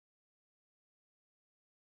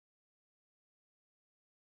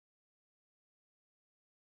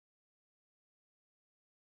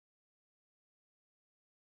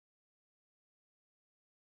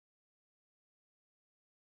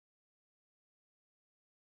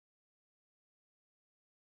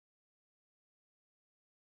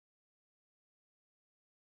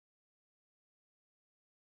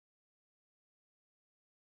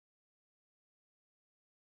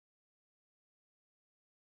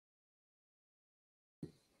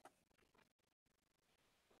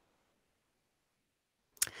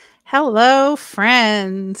Hello,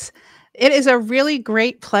 friends. It is a really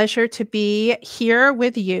great pleasure to be here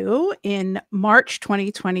with you in March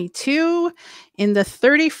 2022 in the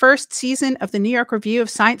 31st season of the New York Review of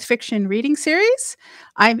Science Fiction Reading Series.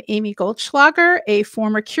 I'm Amy Goldschlager, a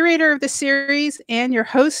former curator of the series and your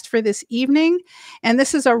host for this evening. And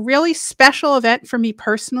this is a really special event for me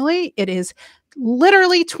personally. It is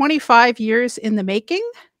literally 25 years in the making.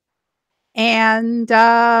 And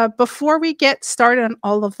before we get started on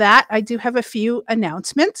all of that, I do have a few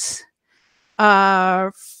announcements.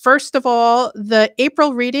 First of all, the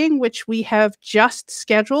April reading, which we have just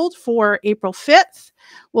scheduled for April 5th,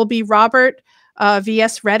 will be Robert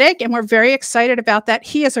V.S. Reddick, and we're very excited about that.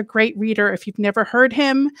 He is a great reader if you've never heard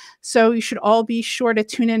him, so you should all be sure to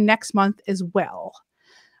tune in next month as well.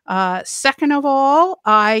 Second of all,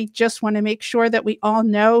 I just want to make sure that we all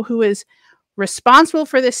know who is responsible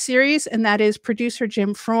for this series, and that is producer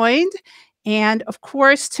Jim Freund. And of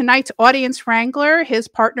course, tonight's audience wrangler, his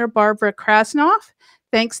partner Barbara Krasnoff.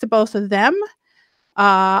 Thanks to both of them.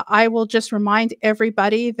 I will just remind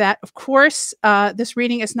everybody that, of course, this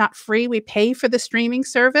reading is not free. We pay for the streaming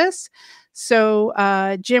service. So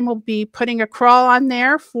Jim will be putting a crawl on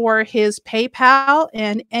there for his PayPal,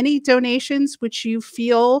 and any donations which you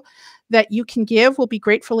feel that you can give will be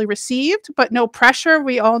gratefully received, but no pressure.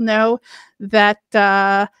 We all know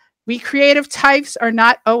that we creative types are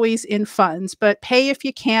not always in funds, but pay if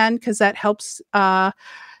you can, because that helps,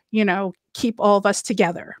 keep all of us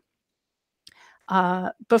together.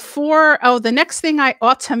 The next thing I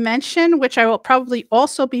ought to mention, which I will probably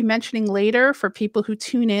also be mentioning later for people who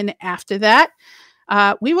tune in after that,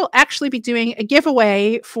 we will actually be doing a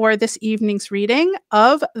giveaway for this evening's reading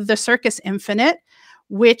of The Circus Infinite,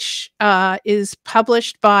 which is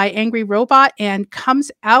published by Angry Robot and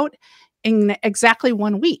comes out in exactly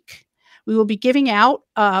 1 week. We will be giving out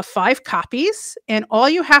 5 copies, and all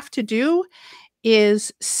you have to do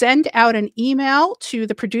is send out an email to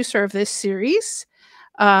the producer of this series,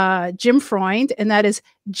 Jim Freund, and that is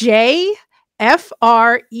JFREUND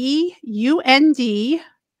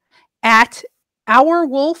at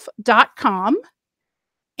ourwolf.com,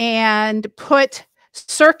 and put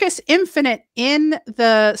Circus Infinite in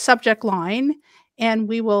the subject line, and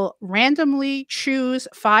we will randomly choose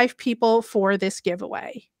 5 people for this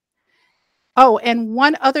giveaway. Oh, and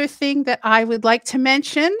one other thing that I would like to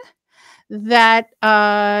mention, that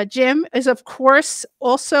Jim is, of course,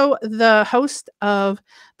 also the host of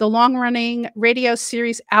the long-running radio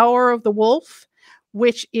series Hour of the Wolf,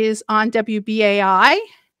 which is on WBAI.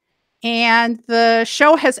 And the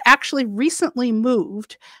show has actually recently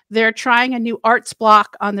moved. They're trying a new arts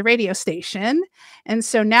block on the radio station. And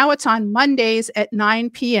so now it's on Mondays at 9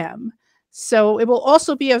 p.m. So it will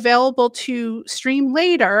also be available to stream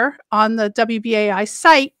later on the WBAI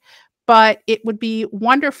site. But it would be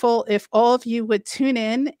wonderful if all of you would tune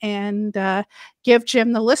in and give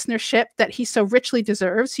Jim the listenership that he so richly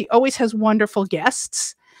deserves. He always has wonderful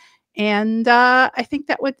guests. And I think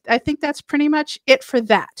that's pretty much it for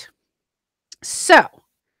that. So,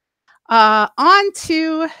 on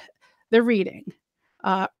to the reading.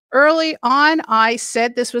 Early on, I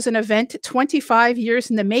said this was an event 25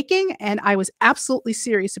 years in the making, and I was absolutely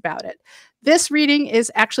serious about it. This reading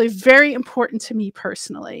is actually very important to me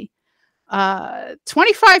personally.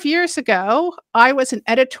 25 years ago, I was an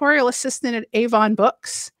editorial assistant at Avon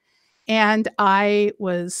Books, and I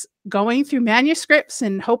was going through manuscripts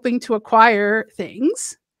and hoping to acquire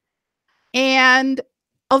things. And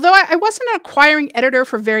although I wasn't an acquiring editor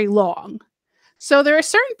for very long, so there are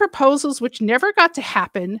certain proposals which never got to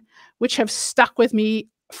happen, which have stuck with me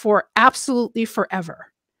for absolutely forever.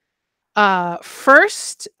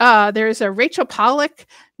 First, there's a Rachel Pollack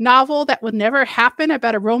novel that would never happen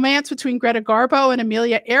about a romance between Greta Garbo and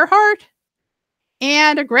Amelia Earhart,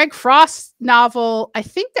 and a Greg Frost novel, I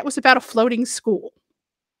think, that was about a floating school.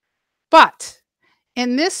 But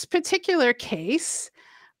in this particular case,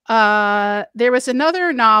 there was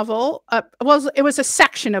another novel. It was a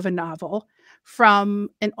section of a novel from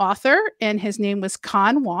an author, and his name was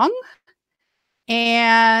Wong.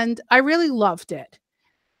 And I really loved it.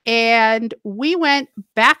 And we went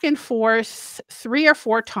back and forth 3 or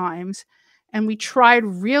 4 times, and we tried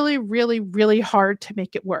really, really, really hard to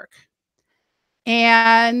make it work.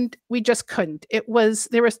 And we just couldn't. There was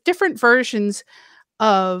different versions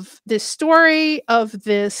of this story of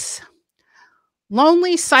this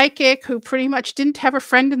lonely psychic who pretty much didn't have a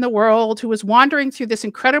friend in the world, who was wandering through this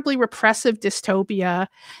incredibly repressive dystopia,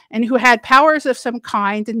 and who had powers of some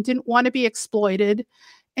kind and didn't want to be exploited,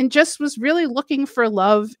 and just was really looking for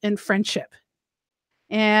love and friendship.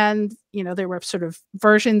 And, there were sort of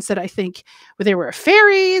versions that I think there were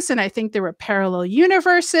fairies, and I think there were parallel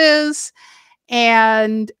universes.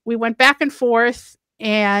 And we went back and forth,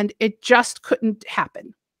 and it just couldn't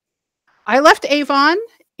happen. I left Avon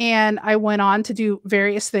and I went on to do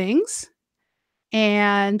various things.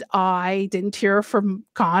 And I didn't hear from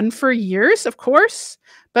Khan for years, of course.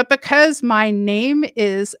 But because my name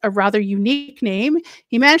is a rather unique name,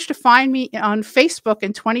 he managed to find me on Facebook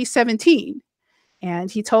in 2017.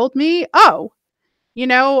 And he told me, oh,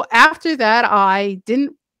 after that, I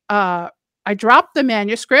dropped the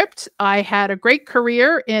manuscript. I had a great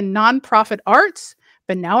career in nonprofit arts,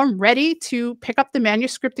 but now I'm ready to pick up the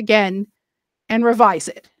manuscript again and revise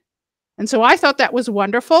it. And so I thought that was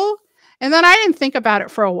wonderful. And then I didn't think about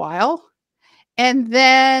it for a while. And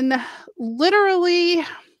then literally,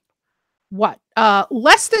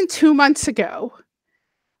 less than 2 months ago,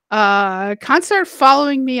 Khan started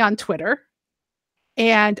following me on Twitter.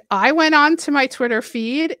 And I went on to my Twitter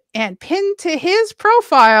feed, and pinned to his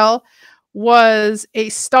profile was a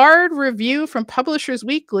starred review from Publishers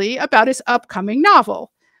Weekly about his upcoming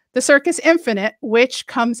novel, The Circus Infinite, which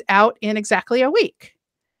comes out in exactly a week.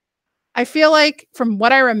 I feel like, from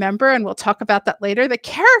what I remember, and we'll talk about that later, the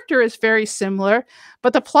character is very similar,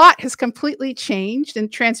 but the plot has completely changed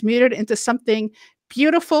and transmuted into something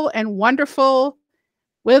beautiful and wonderful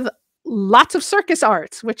with lots of circus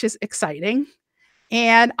arts, which is exciting.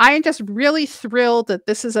 And I am just really thrilled that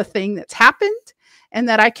this is a thing that's happened and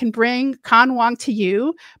that I can bring Khan Wong to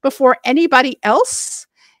you before anybody else.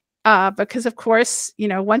 Because, of course,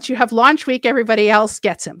 once you have launch week, everybody else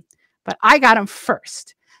gets him. But I got him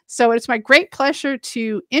first. So it's my great pleasure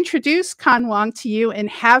to introduce Khan Wong to you and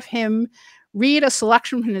have him read a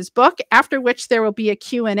selection from his book, after which there will be a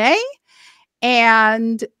Q&A.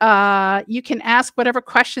 And you can ask whatever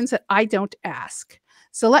questions that I don't ask.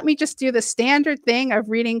 So let me just do the standard thing of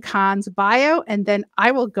reading Khan's bio, and then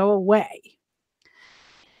I will go away.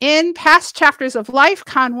 In past chapters of life,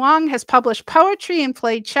 Khan Wong has published poetry and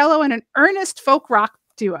played cello in an earnest folk rock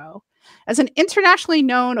duo. As an internationally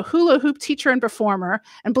known hula hoop teacher and performer,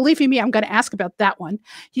 and believe me, I'm going to ask about that one,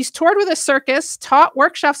 he's toured with a circus, taught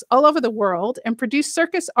workshops all over the world, and produced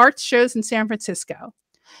circus arts shows in San Francisco.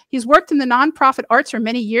 He's worked in the nonprofit arts for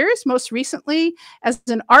many years, most recently as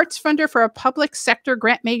an arts funder for a public sector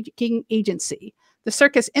grant-making agency. The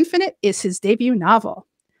Circus Infinite is his debut novel.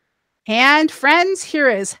 And friends, here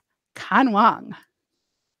is Khan Wong.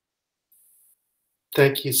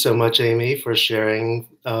 Thank you so much, Amy, for sharing,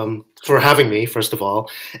 for having me, first of all,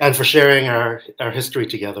 and for sharing our history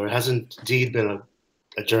together. It has indeed been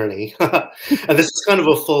a journey. And this is kind of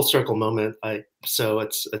a full circle moment. So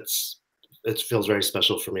it feels very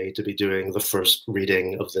special for me to be doing the first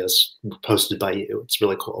reading of this posted by you. It's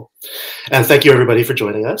really cool. And thank you, everybody, for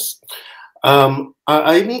joining us. I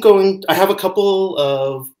have a couple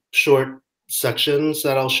of short sections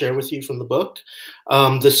that I'll share with you from the book.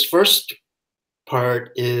 This first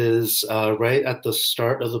part is right at the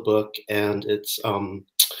start of the book, and it's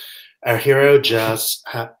our hero Jess.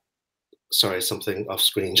 Sorry, something off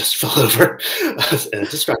screen just fell over and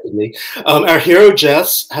distracted me. Our hero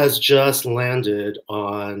Jess has just landed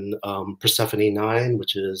on Persephone 9,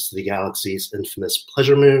 which is the galaxy's infamous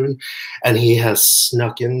pleasure moon, and he has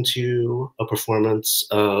snuck into a performance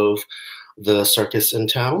of the circus in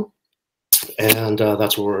town, and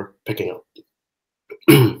that's where we're picking up.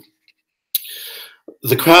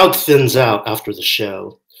 The crowd thins out after the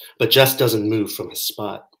show, but Jess doesn't move from his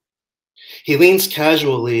spot. He leans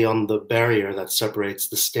casually on the barrier that separates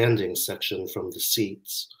the standing section from the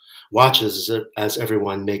seats, watches as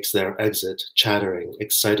everyone makes their exit, chattering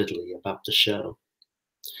excitedly about the show.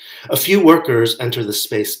 A few workers enter the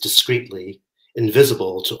space discreetly,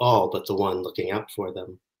 invisible to all but the one looking out for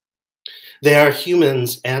them. They are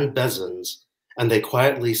humans and bezons, and they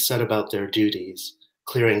quietly set about their duties,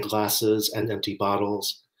 clearing glasses and empty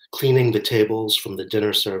bottles, cleaning the tables from the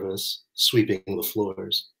dinner service, sweeping the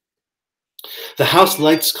floors. The house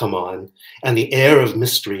lights come on, and the air of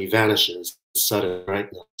mystery vanishes in sudden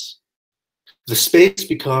brightness. The space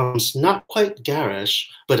becomes not quite garish,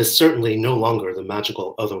 but is certainly no longer the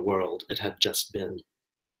magical other world it had just been.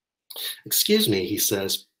 "Excuse me," he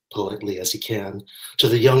says, politely as he can, to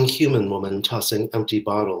the young human woman tossing empty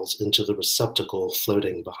bottles into the receptacle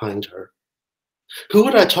floating behind her. "Who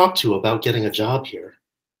would I talk to about getting a job here?"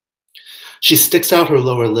 She sticks out her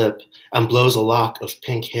lower lip and blows a lock of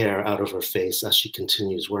pink hair out of her face as she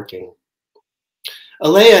continues working.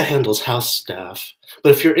 "Alea handles house staff,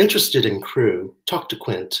 but if you're interested in crew, talk to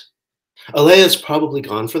Quint. Alea's probably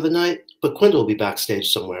gone for the night, but Quint will be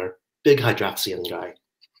backstage somewhere. Big Hydraxian guy."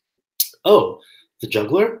 "Oh, the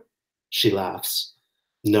juggler?" She laughs.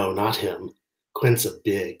 No, not him. Quint's a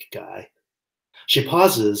big guy. She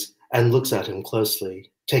pauses and looks at him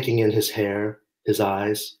closely, taking in his hair, his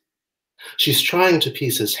eyes. She's trying to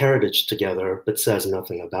piece his heritage together, but says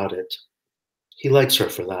nothing about it. He likes her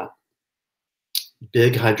for that.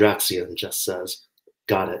 Big Hydraxian, Jess says.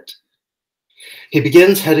 Got it. He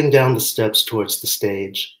begins heading down the steps towards the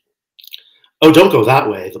stage. Oh, don't go that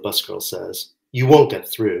way, the busgirl says. You won't get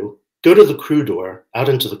through. Go to the crew door, out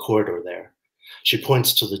into the corridor there. She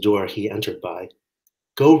points to the door he entered by.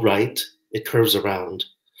 Go right, it curves around.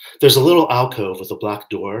 There's a little alcove with a black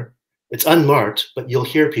door. It's unmarked, but you'll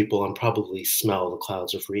hear people and probably smell the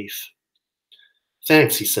clouds of reef.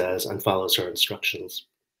 Thanks, he says, and follows her instructions.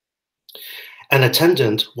 An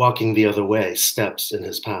attendant walking the other way steps in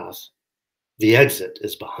his path. The exit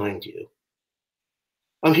is behind you.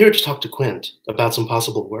 I'm here to talk to Quint about some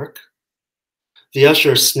possible work. The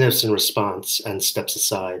usher sniffs in response and steps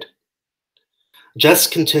aside. Jess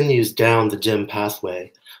continues down the dim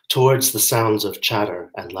pathway towards the sounds of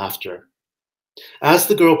chatter and laughter. As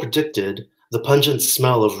the girl predicted, the pungent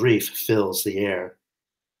smell of reef fills the air.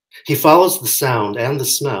 He follows the sound and the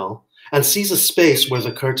smell and sees a space where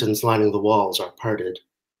the curtains lining the walls are parted.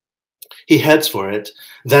 He heads for it,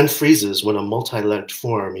 then freezes when a multi-legged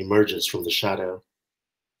form emerges from the shadow.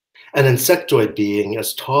 An insectoid being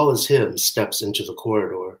as tall as him steps into the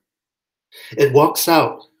corridor. It walks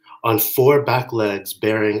out on 4 back legs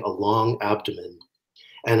bearing a long abdomen,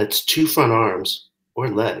 and its 2 front arms, or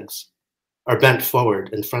legs, are bent forward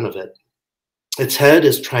in front of it. Its head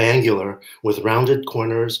is triangular with rounded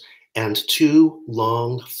corners and 2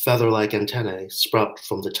 long feather-like antennae sprout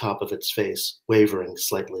from the top of its face, wavering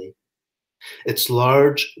slightly. Its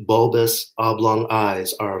large, bulbous, oblong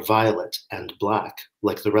eyes are violet and black,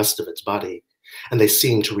 like the rest of its body, and they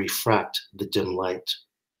seem to refract the dim light.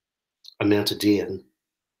 A mantidean.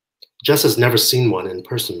 Jess has never seen one in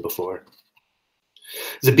person before.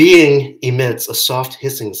 The being emits a soft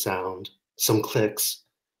hissing sound, some clicks,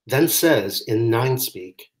 then says in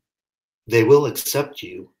nine-speak, "They will accept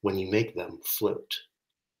you when you make them float."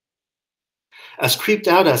 As creeped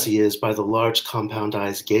out as he is by the large compound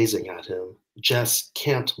eyes gazing at him, Jess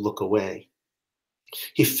can't look away.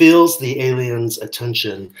 He feels the alien's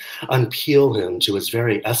attention unpeel him to his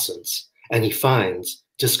very essence, and he finds,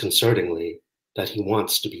 disconcertingly, that he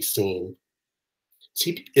wants to be seen.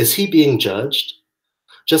 Is he being judged?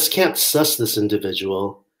 Jess can't suss this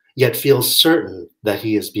individual, yet feels certain that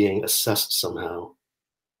he is being assessed somehow.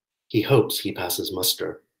 He hopes he passes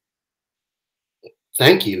muster.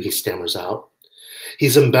 "Thank you," he stammers out.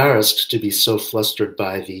 He's embarrassed to be so flustered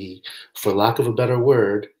by the, for lack of a better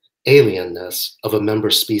word, alienness of a member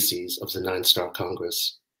species of the 9-Star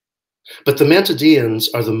Congress. But the Mantideans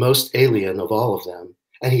are the most alien of all of them,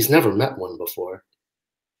 and he's never met one before.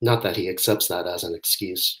 Not that he accepts that as an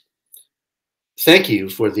excuse. "Thank you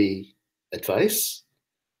for the advice?"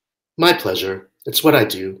 "My pleasure. It's what I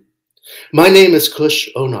do. My name is Kush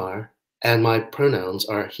Onar, and my pronouns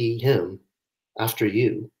are he, him, after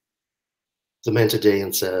you," the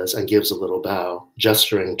Mantidean says and gives a little bow,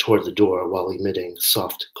 gesturing toward the door while emitting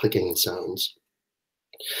soft clicking sounds.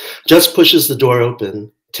 Jess pushes the door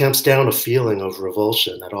open, tamps down a feeling of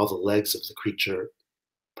revulsion at all the legs of the creature,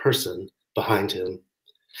 person, behind him.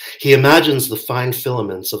 He imagines the fine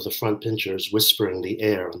filaments of the front pinchers whispering the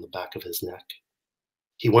air on the back of his neck.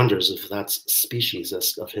 He wonders if that's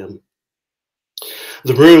speciesist of him.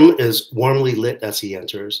 The room is warmly lit as he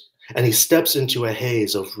enters, and he steps into a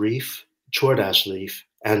haze of reef, chordash leaf,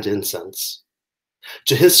 and incense.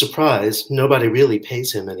 To his surprise, nobody really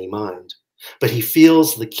pays him any mind, but he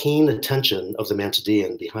feels the keen attention of the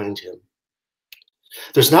Mantidean behind him.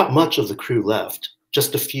 There's not much of the crew left,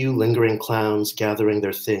 just a few lingering clowns gathering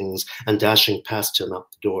their things and dashing past him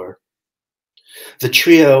out the door. The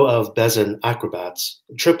trio of Bezin acrobats,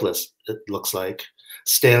 triplets it looks like,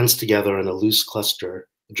 stands together in a loose cluster,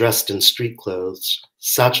 dressed in street clothes,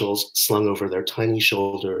 satchels slung over their tiny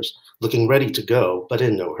shoulders, looking ready to go, but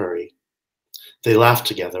in no hurry. They laugh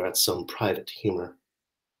together at some private humor.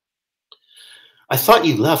 "I thought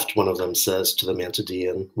you left," one of them says to the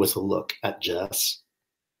Mantidean with a look at Jess.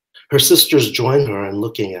 Her sisters join her in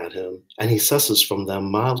looking at him, and he susses from them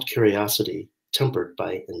mild curiosity, tempered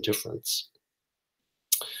by indifference.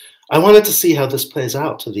 "I wanted to see how this plays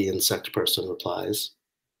out," the insect person replies.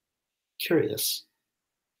 Curious.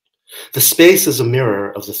 The space is a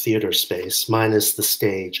mirror of the theater space, minus the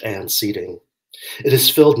stage and seating. It is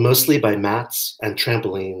filled mostly by mats and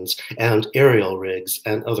trampolines and aerial rigs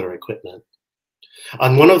and other equipment.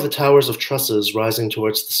 On one of the towers of trusses rising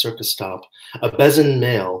towards the circus top, a Bezin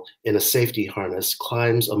male in a safety harness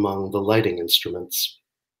climbs among the lighting instruments.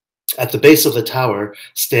 At the base of the tower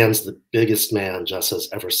stands the biggest man Jess has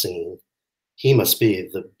ever seen. He must be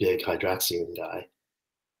the big Hydraxian guy.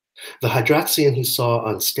 The Hydraxian he saw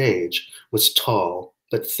on stage was tall,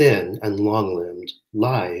 but thin and long-limbed,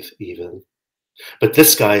 lithe even. But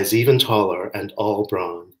this guy is even taller and all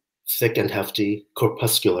brawn, thick and hefty,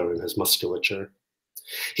 corpuscular in his musculature.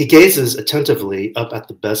 He gazes attentively up at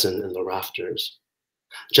the besom in the rafters.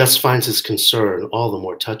 Jess finds his concern all the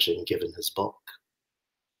more touching given his bulk.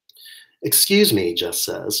 "Excuse me," Jess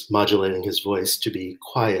says, modulating his voice to be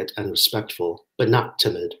quiet and respectful, but not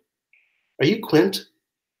timid. "Are you Quint?"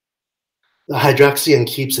 The Hydraxian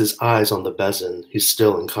keeps his eyes on the besom, who's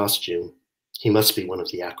still in costume. He must be one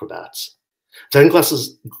of the acrobats. Then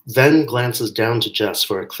glances down to Jess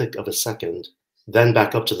for a click of a second, then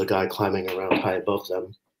back up to the guy climbing around high above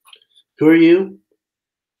them. "Who are you?"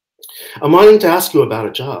 "I'm wanting to ask you about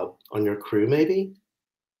a job. On your crew, maybe?"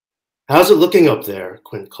 "How's it looking up there?"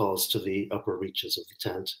 Quint calls to the upper reaches of the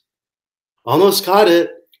tent. "Almost caught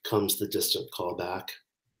it," comes the distant call back.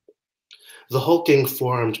 The hulking,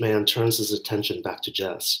 four-armed man turns his attention back to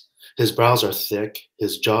Jess. His brows are thick,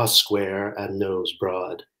 his jaw square, and nose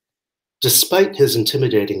broad. Despite his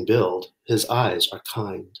intimidating build, his eyes are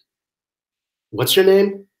kind. "What's your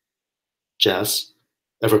name?" "Jess."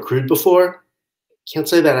 "Ever crewed before?" "Can't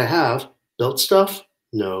say that I have." "Built stuff?"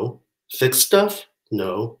 "No." "Fixed stuff?"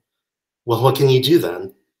 "No." "Well, what can you do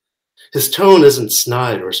then?" His tone isn't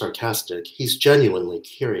snide or sarcastic. He's genuinely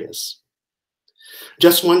curious.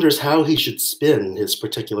 Jess wonders how he should spin his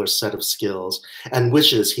particular set of skills and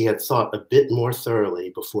wishes he had thought a bit more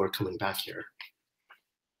thoroughly before coming back here.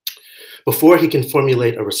 Before he can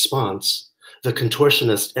formulate a response, the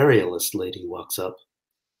contortionist aerialist lady walks up.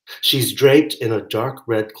 She's draped in a dark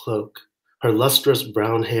red cloak, her lustrous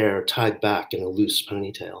brown hair tied back in a loose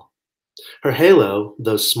ponytail. Her halo,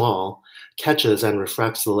 though small, catches and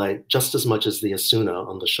refracts the light just as much as the Asuna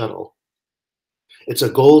on the shuttle. It's a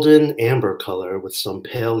golden amber color with some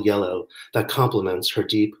pale yellow that complements her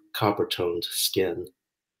deep copper-toned skin.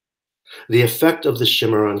 The effect of the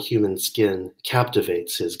shimmer on human skin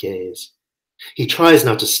captivates his gaze. He tries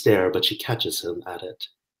not to stare, but she catches him at it.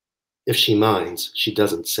 If she minds, she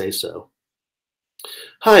doesn't say so.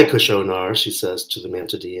 "Hi, Kushonar," she says to the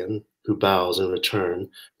Mantidean, who bows in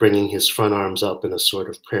return, bringing his front arms up in a sort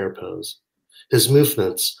of prayer pose. His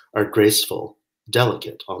movements are graceful,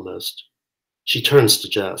 delicate almost. She turns to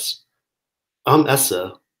Jess. "I'm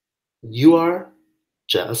Essa. You are?"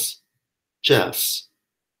 "Jess." "Jess.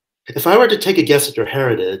 If I were to take a guess at your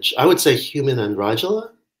heritage, I would say human and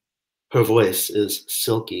Rigella?" Her voice is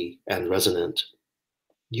silky and resonant.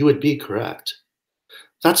 "You would be correct."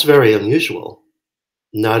 "That's very unusual."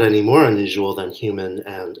 "Not any more unusual than human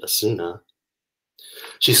and Asuna."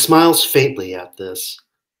 She smiles faintly at this,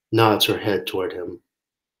 nods her head toward him.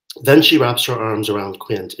 Then she wraps her arms around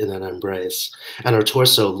Quint in an embrace, and her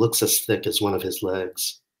torso looks as thick as one of his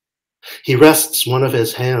legs. He rests one of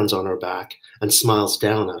his hands on her back and smiles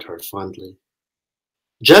down at her fondly.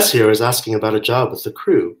 "Jess here is asking about a job with the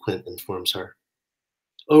crew," Quint informs her.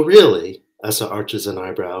 "Oh, really?" Essa arches an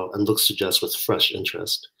eyebrow and looks to Jess with fresh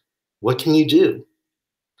interest. "What can you do?"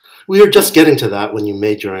 "We were just getting to that when you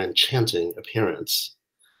made your enchanting appearance."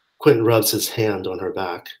 Quint rubs his hand on her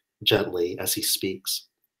back, gently, as he speaks.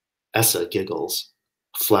 Essa giggles.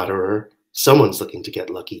 Flatterer, someone's looking to get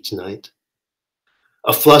lucky tonight.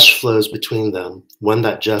 A flush flows between them, one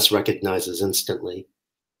that Jess recognizes instantly.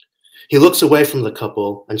 He looks away from the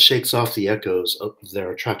couple and shakes off the echoes of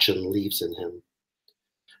their attraction leaves in him.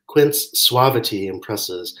 Quint's suavity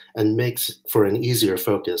impresses and makes for an easier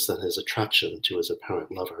focus than his attraction to his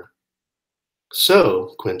apparent lover.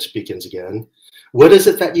 "So," Quint begins again, "what is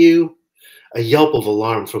it that you—" A yelp of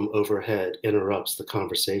alarm from overhead interrupts the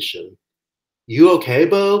conversation. "You okay,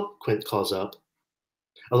 Bo?" Quint calls up.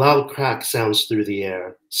 A loud crack sounds through the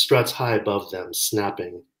air, struts high above them,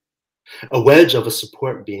 snapping. A wedge of a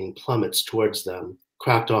support beam plummets towards them,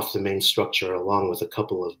 cracked off the main structure along with a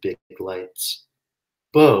couple of big lights.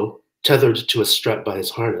 Bo, tethered to a strut by his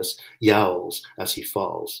harness, yowls as he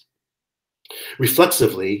falls.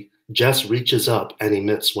 Reflexively, Jess reaches up and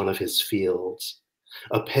emits one of his fields.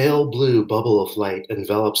 A pale blue bubble of light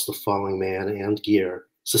envelops the falling man and gear,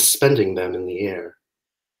 suspending them in the air.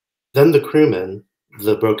 Then the crewmen,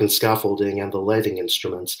 the broken scaffolding, and the lighting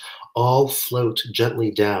instruments all float gently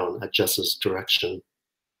down at Jess's direction.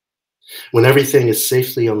 When everything is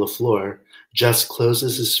safely on the floor, Jess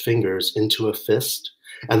closes his fingers into a fist,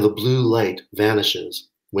 and the blue light vanishes,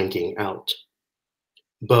 winking out.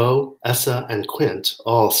 Bo, Essa, and Quint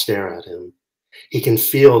all stare at him. He can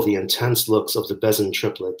feel the intense looks of the Bezin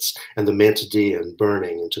triplets and the Mantidean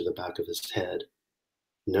burning into the back of his head.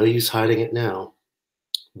 No use hiding it now.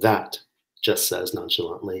 That, Jess says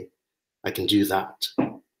nonchalantly. I can do that.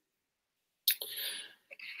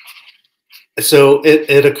 So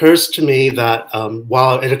it occurs to me that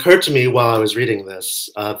while I was reading this,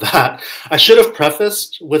 that I should have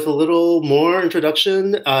prefaced with a little more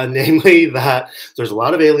introduction, namely that there's a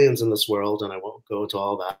lot of aliens in this world, and I won't go into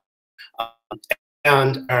all that.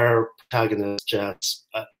 And our protagonist, Jess,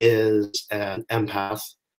 is an empath,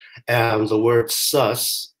 and the word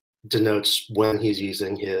sus denotes when he's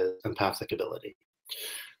using his empathic ability.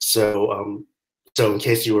 So, so in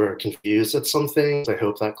case you were confused at some things, I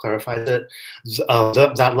hope that clarifies it.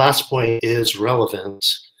 That last point is relevant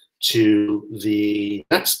to the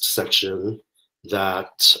next section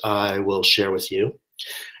that I will share with you.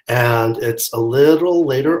 And it's a little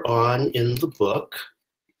later on in the book.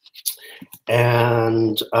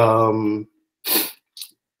 And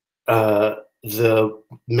the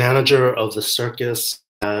manager of the circus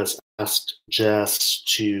has asked Jess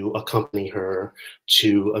to accompany her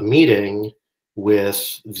to a meeting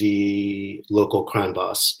with the local crime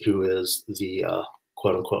boss, who is the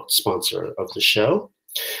quote unquote sponsor of the show.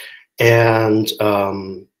 And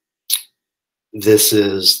this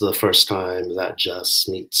is the first time that Jess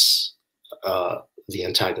meets the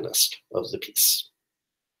antagonist of the piece.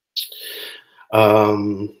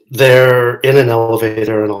 They're in an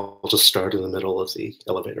elevator, and I'll just start in the middle of the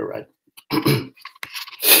elevator ride.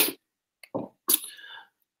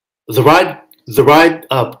 The ride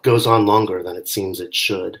up goes on longer than it seems it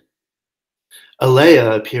should.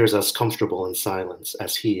 Alea appears as comfortable in silence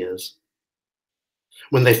as he is.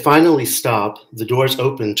 When they finally stop, the doors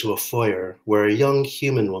open to a foyer where a young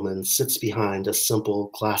human woman sits behind a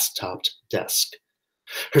simple glass-topped desk.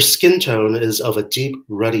 Her skin tone is of a deep,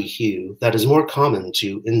 ruddy hue that is more common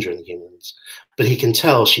to Indran humans, but he can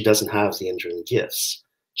tell she doesn't have the Indran gifts.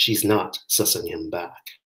 She's not sussing him back.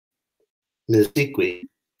 Ms. Sikwi.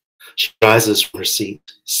 She rises from her seat,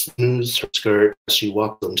 smooths her skirt as she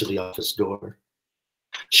walks them to the office door.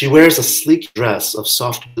 She wears a sleek dress of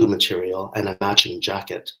soft blue material and a matching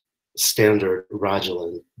jacket, standard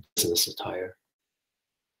Rajalan business attire.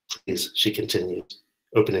 Please, she continues,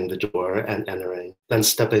 opening the door and entering, then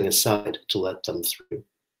stepping aside to let them through.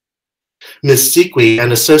 Miss Sikwi,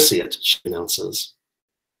 an associate, she announces.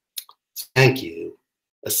 Thank you,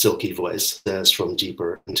 a silky voice says from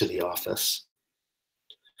deeper into the office.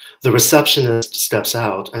 The receptionist steps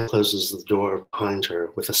out and closes the door behind her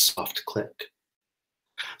with a soft click.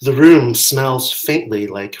 The room smells faintly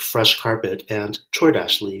like fresh carpet and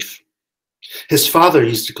chordash leaf. His father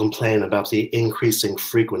used to complain about the increasing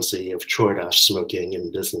frequency of chordash smoking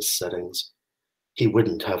in business settings. He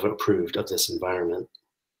wouldn't have approved of this environment.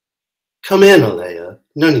 Come in, Alea.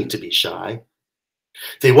 No need to be shy.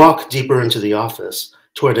 They walk deeper into the office,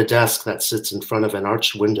 toward a desk that sits in front of an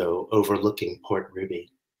arched window overlooking Port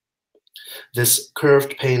Ruby. This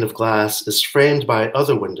curved pane of glass is framed by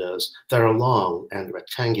other windows that are long and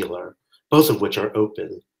rectangular, both of which are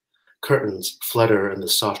open. Curtains flutter in the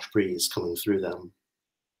soft breeze coming through them.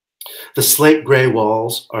 The slate gray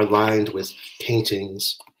walls are lined with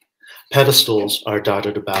paintings. Pedestals are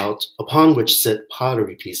dotted about, upon which sit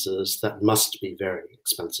pottery pieces that must be very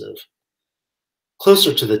expensive.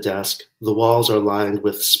 Closer to the desk, the walls are lined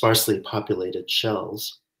with sparsely populated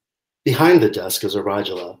shelves. Behind the desk is a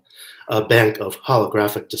Rajala, a bank of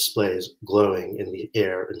holographic displays glowing in the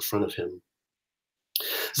air in front of him.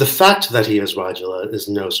 The fact that he is Rajala is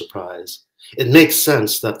no surprise. It makes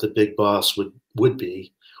sense that the big boss would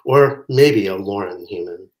be, or maybe a Lauren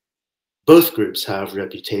human. Both groups have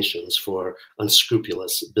reputations for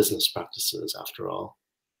unscrupulous business practices, after all,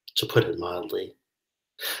 to put it mildly.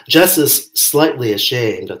 Jess is slightly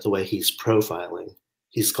ashamed at the way he's profiling.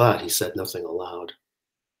 He's glad he said nothing aloud.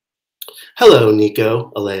 Hello,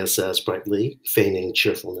 Nico, Alea says brightly, feigning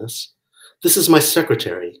cheerfulness. This is my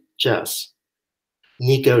secretary, Jess.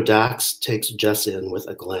 Nico Dax takes Jess in with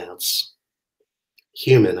a glance.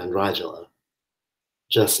 Human and Rajala.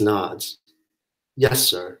 Jess nods. Yes,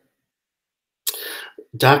 sir.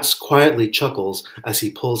 Dax quietly chuckles as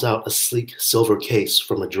he pulls out a sleek silver case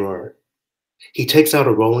from a drawer. He takes out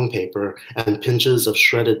a rolling paper and pinches of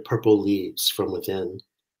shredded purple leaves from within.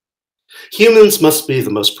 Humans must be the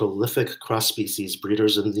most prolific cross-species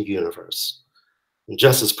breeders in the universe.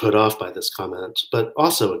 Jess is put off by this comment, but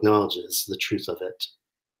also acknowledges the truth of it.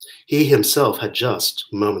 He himself had just,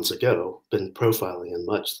 moments ago, been profiling in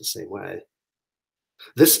much the same way.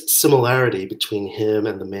 This similarity between him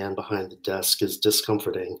and the man behind the desk is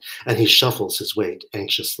discomforting, and he shuffles his weight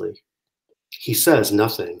anxiously. He says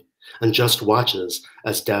nothing, and just watches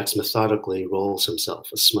as Dax methodically rolls himself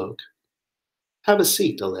a smoke. Have a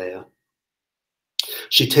seat, Alea.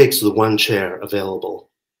 She takes the one chair available.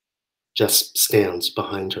 Jess stands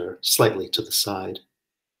behind her, slightly to the side.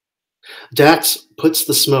 Dax puts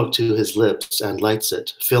the smoke to his lips and lights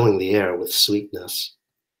it, filling the air with sweetness.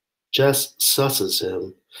 Jess susses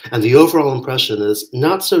him, and the overall impression is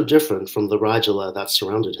not so different from the Rigella that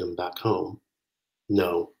surrounded him back home.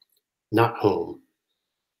 No, not home,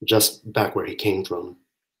 just back where he came from.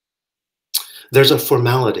 There's a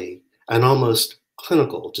formality, an almost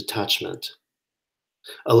clinical detachment.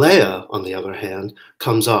 Alea, on the other hand,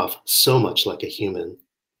 comes off so much like a human.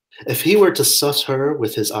 If he were to suss her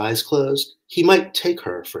with his eyes closed, he might take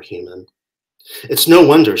her for human. It's no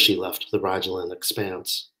wonder she left the Rigelan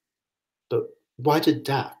expanse. But why did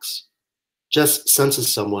Dax? Jess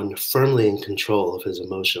senses someone firmly in control of his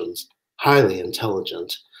emotions, highly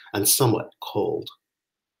intelligent, and somewhat cold.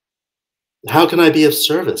 How can I be of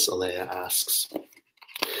service? Alea asks.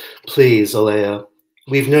 Please, Alea,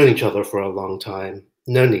 we've known each other for a long time.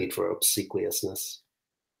 No need for obsequiousness.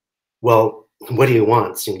 Well, what do you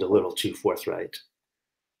want? Seemed a little too forthright.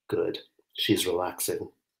 Good. She's relaxing.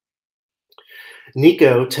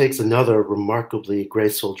 Nico takes another remarkably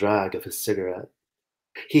graceful drag of his cigarette.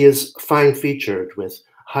 He is fine-featured with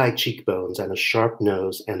high cheekbones and a sharp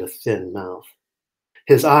nose and a thin mouth.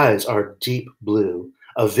 His eyes are deep blue,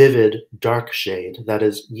 a vivid, dark shade that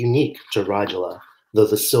is unique to Rigella, though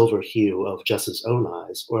the silver hue of Jess's own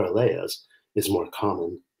eyes, or Alea's, is more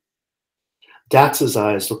common. Dax's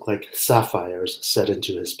eyes look like sapphires set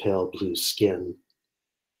into his pale blue skin.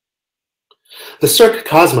 The Cirque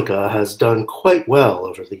Cosmica has done quite well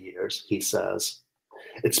over the years, he says.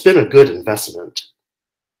 It's been a good investment.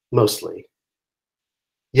 Mostly.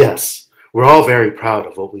 Yes, we're all very proud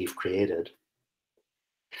of what we've created.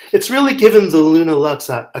 It's really given the Luna Lux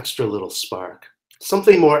that extra little spark,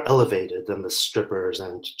 something more elevated than the strippers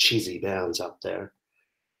and cheesy bands out there.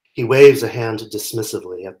 He waves a hand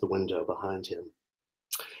dismissively at the window behind him.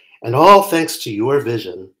 And all thanks to your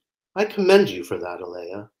vision. I commend you for that,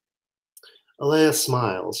 Alea. Alea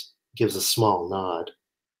smiles, gives a small nod.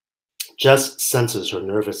 Jess senses her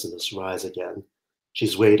nervousness rise again.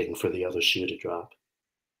 She's waiting for the other shoe to drop.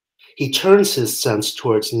 He turns his sense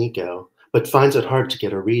towards Nico, but finds it hard to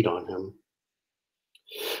get a read on him.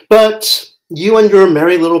 But you and your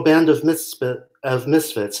merry little band of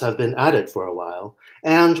misfits have been at it for a while,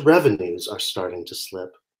 and revenues are starting to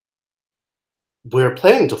slip. We're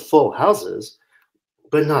playing to full houses,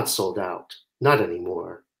 but not sold out, not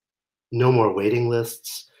anymore. No more waiting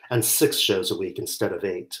lists, and 6 shows a week instead of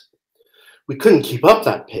 8. We couldn't keep up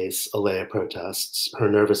that pace, Alea protests, her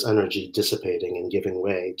nervous energy dissipating and giving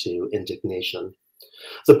way to indignation.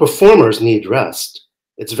 The performers need rest.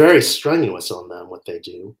 It's very strenuous on them, what they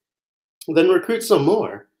do. Then recruit some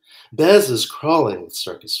more. Bez is crawling with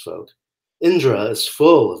circus folk. Indra is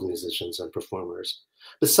full of musicians and performers.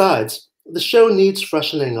 Besides, the show needs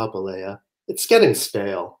freshening up, Alea. It's getting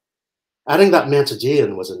stale. Adding that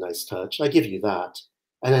Mantidean was a nice touch, I give you that.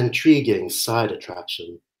 An intriguing side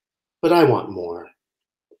attraction. But I want more.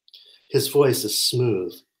 His voice is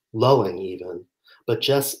smooth, lulling even, but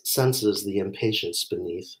Jess senses the impatience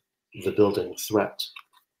beneath, the building threat.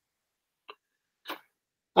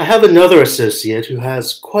 I have another associate who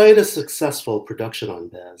has quite a successful production on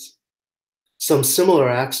Bez. Some similar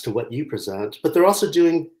acts to what you present, but they're also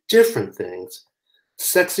doing different things.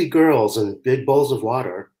 Sexy girls in big bowls of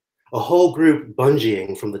water, a whole group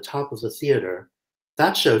bungeeing from the top of the theater.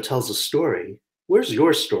 That show tells a story. Where's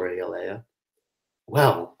your story, Alea?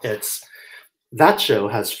 Well, that show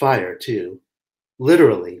has fire, too.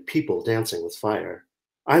 Literally, people dancing with fire.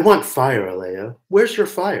 I want fire, Alea. Where's your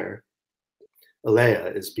fire? Alea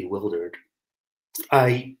is bewildered.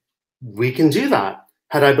 We can do that.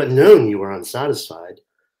 Had I but known you were unsatisfied.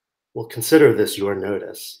 Well, consider this your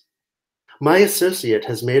notice. My associate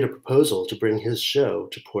has made a proposal to bring his show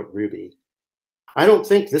to Port Ruby. I don't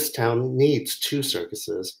think this town needs 2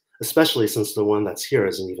 circuses, especially since the one that's here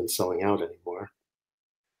isn't even selling out anymore.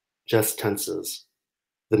 Jess tenses.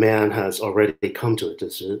 The man had already come to a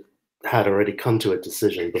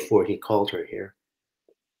decision before he called her here.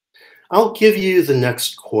 I'll give you the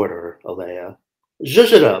next quarter, Alea.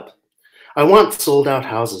 Zhuzh it up. I want sold-out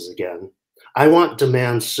houses again. I want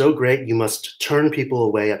demand so great you must turn people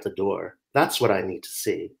away at the door. That's what I need to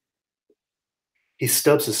see. He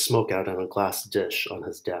stubs his smoke out on a glass dish on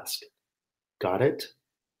his desk. Got it?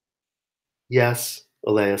 Yes,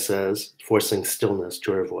 Alea says, forcing stillness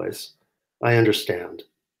to her voice. I understand.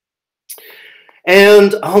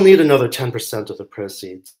 And I'll need another 10% of the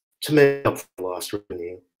proceeds to make up for lost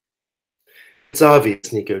revenue. It's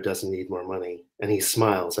obvious Nico doesn't need more money, and he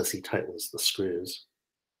smiles as he tightens the screws.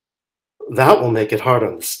 That will make it hard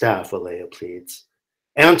on the staff, Alea pleads.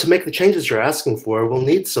 And to make the changes you're asking for, we'll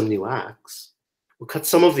need some new acts. We'll cut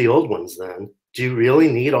some of the old ones then. Do you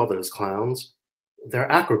really need all those clowns?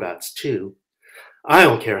 They're acrobats too. I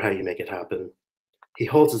don't care how you make it happen. He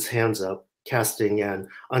holds his hands up, casting an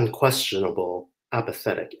unquestionable,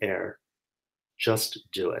 apathetic air. Just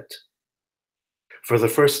do it. For the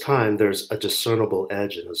first time, there's a discernible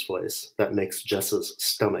edge in his voice that makes Jess's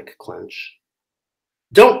stomach clench.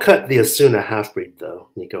 Don't cut the Asuna half-breed, though,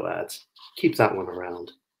 Nico adds. Keep that one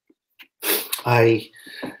around. I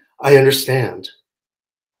understand.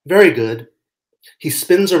 Very good. He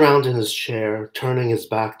spins around in his chair, turning his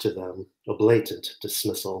back to them, a blatant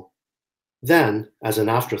dismissal. Then, as an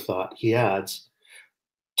afterthought, he adds,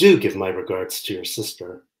 do give my regards to your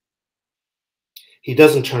sister. He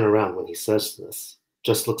doesn't turn around when he says this,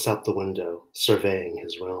 just looks out the window, surveying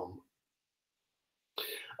his realm.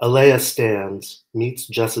 Alea stands, meets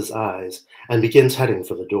Jess's eyes, and begins heading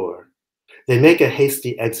for the door. They make a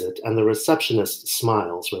hasty exit, and the receptionist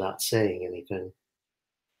smiles without saying anything.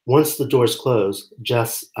 Once the doors close,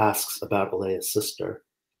 Jess asks about Alea's sister.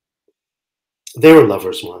 They were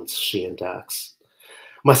lovers once, she and Dax.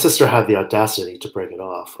 My sister had the audacity to break it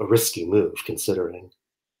off, a risky move, considering.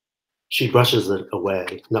 She brushes it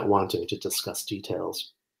away, not wanting to discuss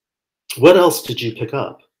details. What else did you pick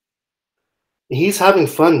up? He's having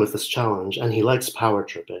fun with this challenge, and he likes power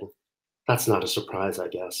tripping. That's not a surprise, I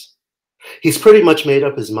guess. He's pretty much made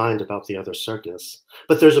up his mind about the other circus,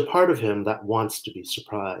 but there's a part of him that wants to be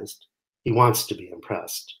surprised. He wants to be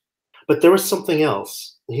impressed. But there was something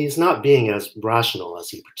else. He's not being as rational as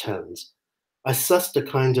he pretends. I sussed a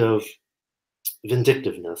kind of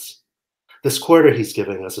vindictiveness. This quarter he's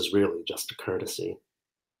giving us is really just a courtesy.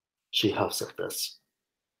 She huffs at this.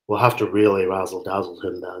 We'll have to really razzle-dazzle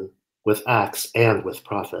him then, with acts and with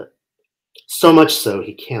profit. So much so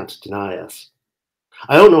he can't deny us.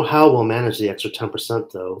 I don't know how we'll manage the extra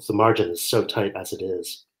 10% though. The margin is so tight as it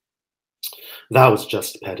is. That was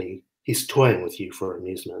just petty. He's toying with you for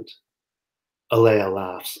amusement. Alea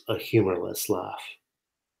laughs, a humorless laugh.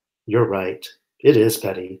 You're right. It is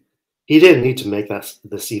petty. He didn't need to make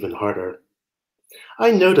this even harder. I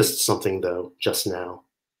noticed something though, just now.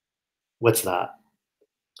 What's that?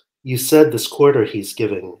 You said this quarter he's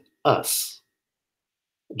giving us.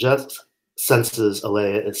 Just senses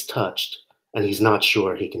Alea is touched, and he's not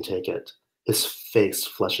sure he can take it. His face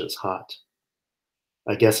flushes hot.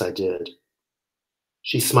 I guess I did.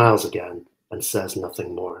 She smiles again and says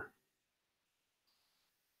nothing more.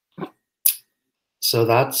 So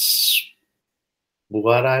that's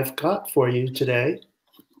what I've got for you today.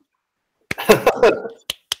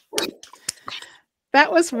 That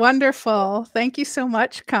was wonderful. Thank you so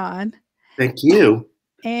much, Con. Thank you.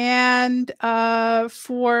 And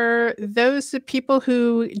for those people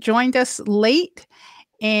who joined us late,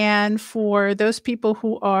 and for those people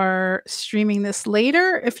who are streaming this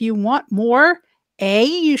later, if you want more,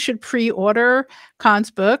 you should pre-order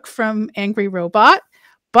Con's book from Angry Robot.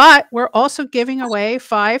 But we're also giving away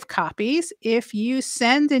 5 copies if you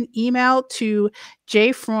send an email to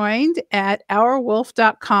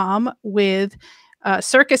jfreund@ourwolf.com with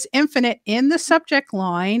Circus Infinite in the subject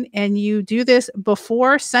line, and you do this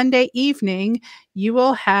before Sunday evening, you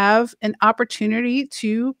will have an opportunity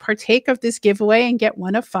to partake of this giveaway and get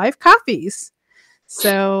one of 5 copies.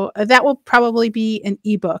 So that will probably be an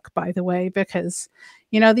ebook, by the way, because,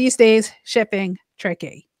 these days shipping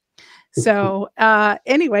tricky. So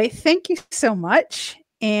anyway, thank you so much.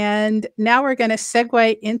 And now we're going to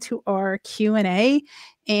segue into our Q&A,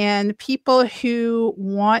 and people who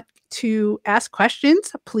want to ask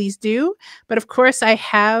questions, please do. But of course, I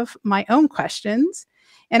have my own questions.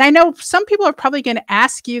 And I know some people are probably going to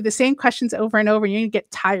ask you the same questions over and over, and you're going to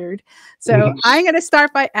get tired. So I'm going to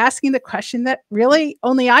start by asking the question that really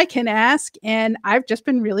only I can ask. And I've just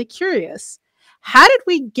been really curious. How did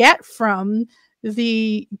we get from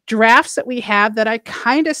the drafts that we have that I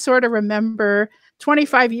kind of sort of remember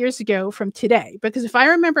 25 years ago from today? Because if I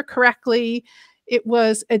remember correctly, it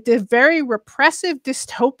was a very repressive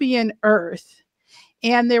dystopian Earth.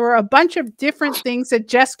 And there were a bunch of different things that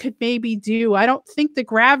Jess could maybe do. I don't think the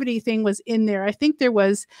gravity thing was in there. I think there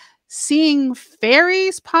was seeing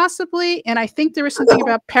fairies possibly. And I think there was something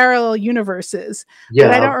about parallel universes. Yeah.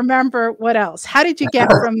 But I don't remember what else. How did you get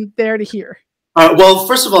from there to here? Well,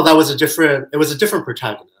 first of all, it was a different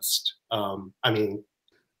protagonist.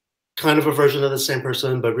 Kind of a version of the same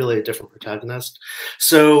person, but really a different protagonist.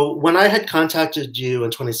 So when I had contacted you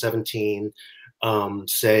in 2017,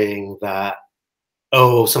 saying that,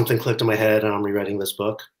 something clicked in my head and I'm rewriting this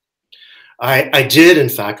book, I did in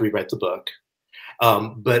fact rewrite the book.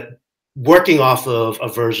 But working off of a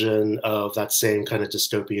version of that same kind of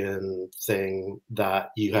dystopian thing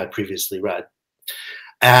that you had previously read.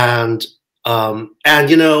 And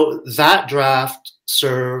you know, that draft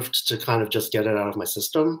served to kind of just get it out of my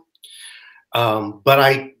system. But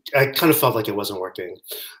I kind of felt like it wasn't working.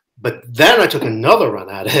 But then I took another run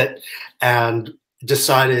at it and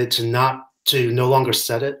decided to no longer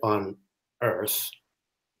set it on Earth.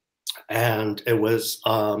 And it was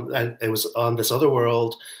on this other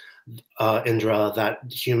world, Indra, that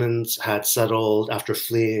humans had settled after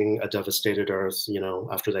fleeing a devastated Earth, you know,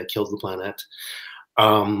 after they killed the planet.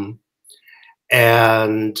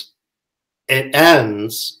 And it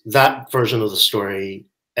ends, that version of the story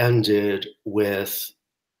ended with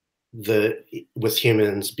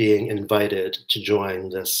humans being invited to join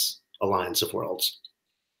this alliance of worlds.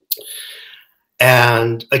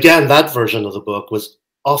 And again, that version of the book was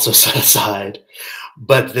also set aside,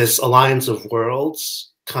 but this alliance of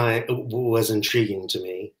worlds was intriguing to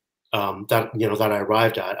me. That I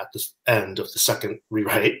arrived at the end of the second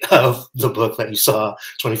rewrite of the book that you saw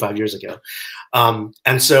 25 years ago.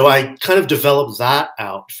 And so I kind of developed that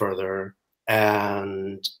out further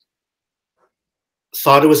and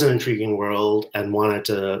thought it was an intriguing world and wanted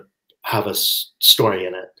to have a story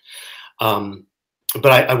in it.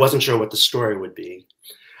 But I wasn't sure what the story would be.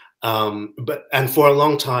 And for a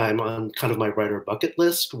long time on kind of my writer bucket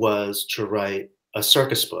list was to write a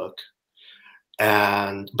circus book.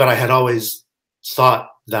 But I had always thought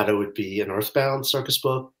that it would be an Earthbound circus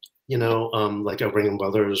book, you know, like a Ringling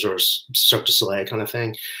Brothers or Cirque du Soleil kind of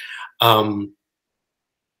thing. And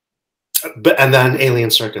then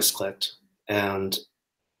Alien Circus clicked, and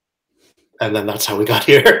then that's how we got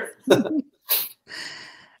here.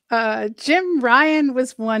 Jim Ryan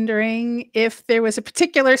was wondering if there was a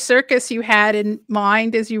particular circus you had in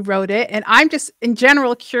mind as you wrote it. And I'm just in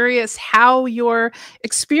general curious how your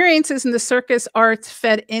experiences in the circus arts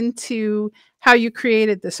fed into how you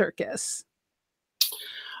created the circus.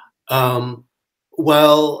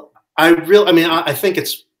 Well, I think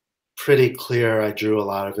it's pretty clear I drew a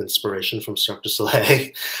lot of inspiration from Cirque du Soleil,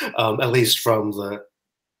 at least from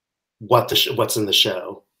what's in the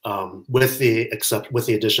show. With the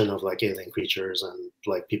addition of like alien creatures and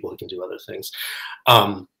like people who can do other things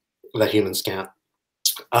that humans can't.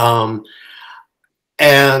 But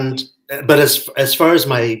as far as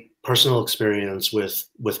my personal experience with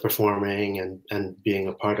performing and being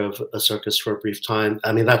a part of a circus for a brief time,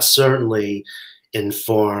 I mean, that certainly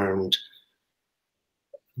informed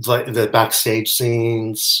like the backstage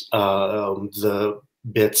scenes, the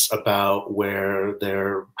bits about where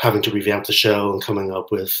they're having to revamp the show and coming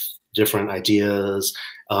up with different ideas,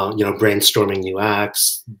 brainstorming new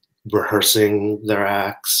acts, rehearsing their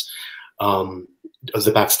acts,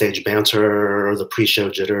 the backstage banter, the pre-show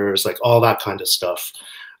jitters, like all that kind of stuff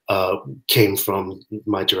came from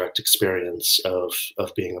my direct experience of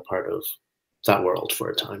being a part of that world for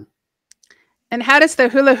a time. And how does the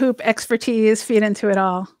hula hoop expertise feed into it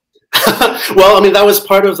all? Well, I mean, that was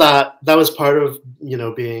part of that. That was part of,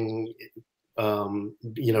 being,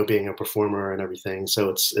 being a performer and everything. So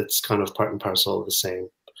it's kind of part and parcel of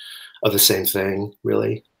the same thing,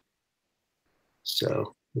 really.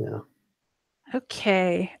 So, yeah.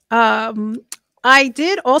 Okay. I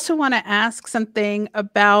did also want to ask something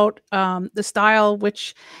about the style,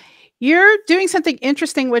 which you're doing something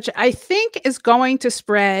interesting, which I think is going to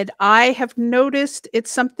spread. I have noticed it's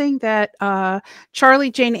something that Charlie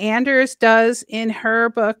Jane Anders does in her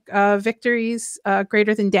book, Victories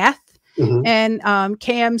Greater Than Death. Mm-hmm. And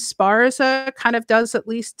K.M. Sparza kind of does at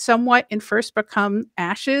least somewhat in First Become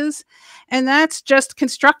Ashes. And that's just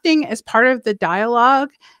constructing as part of the dialogue,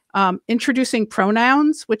 introducing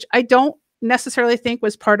pronouns, which I don't necessarily think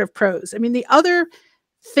was part of prose. I mean, the other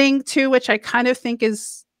thing too, which I kind of think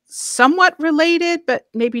is somewhat related, but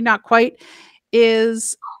maybe not quite,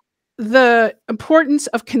 is the importance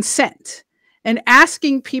of consent and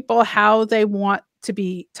asking people how they want to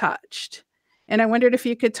be touched. And I wondered if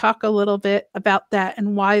you could talk a little bit about that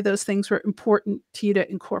and why those things were important to you to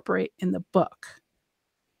incorporate in the book.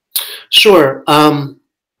 Sure. Well,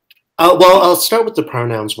 I'll start with the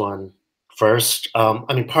pronouns one first.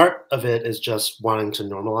 I mean, part of it is just wanting to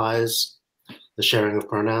normalize the sharing of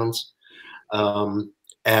pronouns.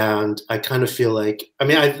 And I kind of feel like, I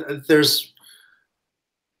mean, there's,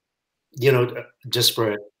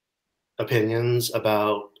 disparate opinions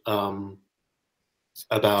about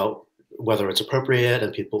whether it's appropriate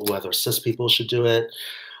and whether cis people should do it.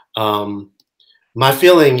 My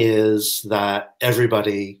feeling is that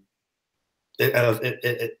everybody,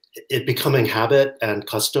 it becoming habit and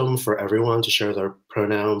custom for everyone to share their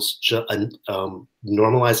pronouns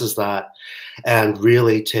normalizes that and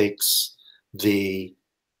really takes the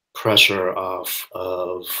pressure off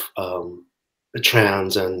of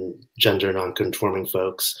trans and gender nonconforming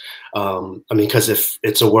folks. I mean, because if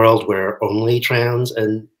it's a world where only trans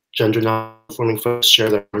and gender nonconforming folks share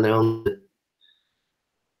their pronouns,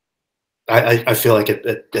 I feel like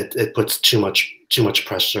it puts too much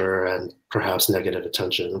pressure and perhaps negative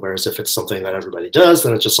attention. Whereas if it's something that everybody does,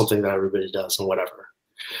 then it's just something that everybody does and whatever.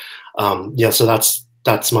 Yeah, so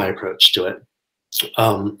that's my approach to it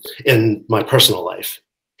in my personal life.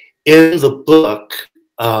 In the book,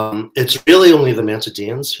 it's really only the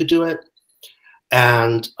Mantideans who do it,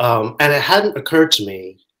 and it hadn't occurred to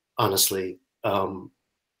me, honestly,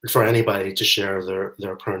 for anybody to share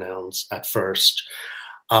their pronouns at first.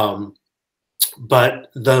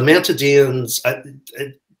 But the Mantideans,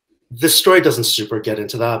 this story doesn't super get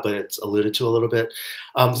into that, but it's alluded to a little bit.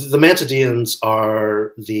 The Mantideans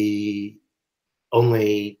are the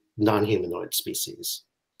only non-humanoid species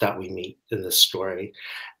that we meet in this story.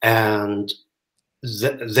 And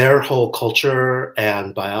their whole culture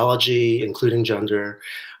and biology, including gender,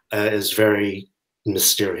 is very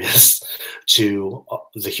mysterious to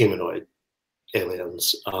the humanoid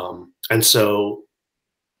aliens. And so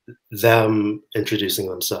them introducing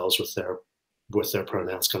themselves with their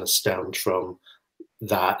pronouns kind of stemmed from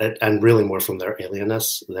that, and really more from their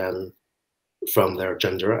alienness than from their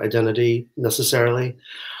gender identity necessarily.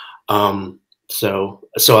 So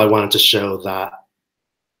I wanted to show that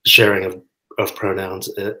sharing of pronouns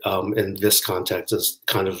in this context is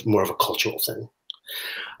kind of more of a cultural thing.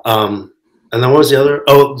 And then what was the other?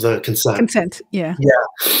 Oh, the consent. Consent, yeah.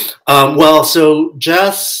 Yeah. Well, so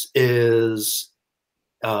Jess is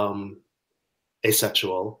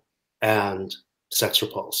asexual and sex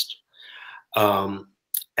repulsed. And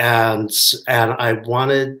I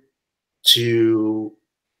wanted to,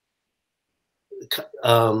 I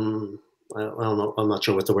don't know, I'm not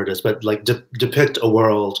sure what the word is, but like depict a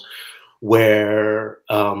world where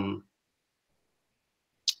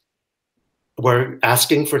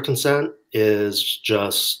asking for consent is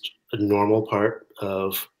just a normal part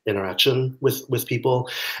of interaction with people,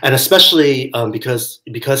 and especially because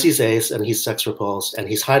he's ace and he's sex repulsed and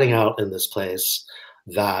he's hiding out in this place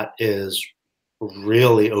that is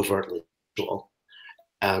really overtly sexual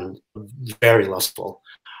and very lustful.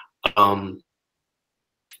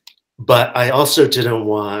 But I also didn't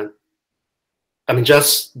want, I mean,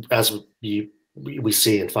 just as we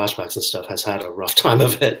see in flashbacks and stuff, has had a rough time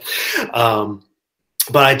of it.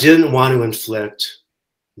 But I didn't want to inflict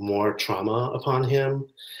more trauma upon him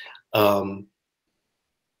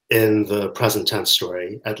in the present tense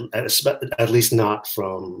story, at least not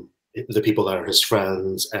from the people that are his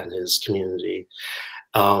friends and his community.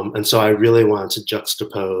 And so I really wanted to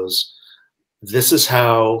juxtapose, this is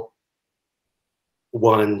how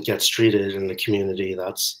one gets treated in a community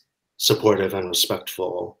that's supportive and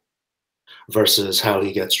respectful, versus how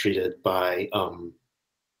he gets treated by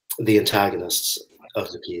the antagonists of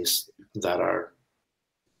the piece that are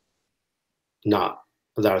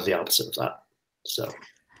the opposite of that. So,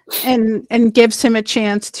 and gives him a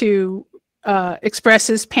chance to express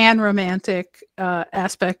his pan-romantic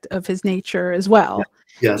aspect of his nature as well.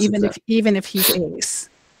 Yes, even if he's ace.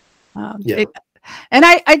 Yeah. And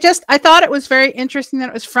I thought it was very interesting that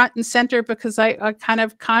it was front and center, because I kind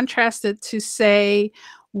of contrasted to say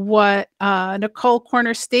what Nicole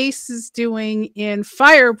Corner-Stace is doing in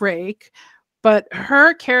Firebreak, but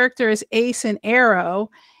her character is Ace in Arrow,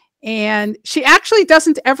 and she actually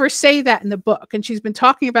doesn't ever say that in the book. And she's been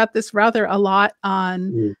talking about this rather a lot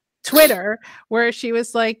on Twitter, where she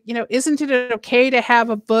was like, you know, isn't it okay to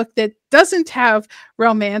have a book that doesn't have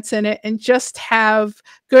romance in it and just have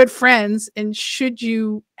good friends? And should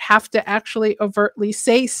you have to actually overtly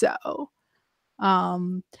say so?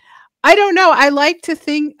 I don't know. I like to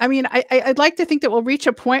think, I mean, I'd like to think that we'll reach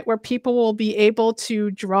a point where people will be able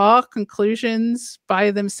to draw conclusions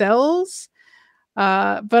by themselves.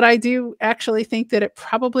 But I do actually think that it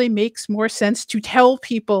probably makes more sense to tell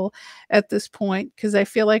people at this point, because I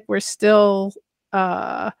feel like we're still,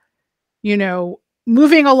 you know,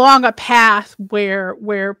 moving along a path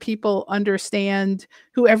where people understand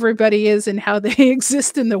who everybody is and how they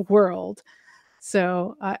exist in the world.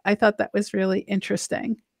 So I thought that was really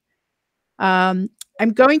interesting. I'm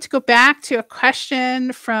going to go back to a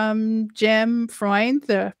question from Jim Freund,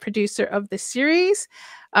 the producer of the series.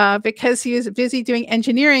 Because he was busy doing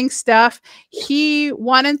engineering stuff, he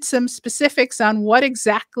wanted some specifics on what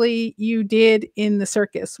exactly you did in the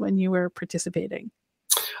circus when you were participating.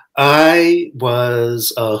 I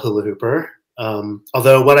was a hula hooper.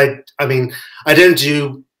 Although I mean, I didn't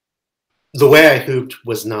do, the way I hooped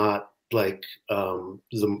was not like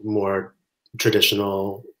the more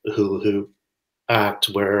traditional hula hoop act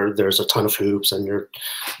where there's a ton of hoops and you're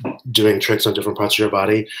doing tricks on different parts of your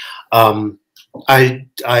body.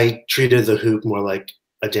 I treated the hoop more like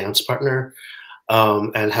a dance partner,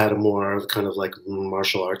 and had a more kind of like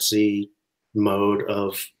martial artsy mode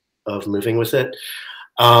of moving with it.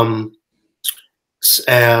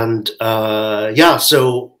 Yeah,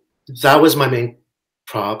 so that was my main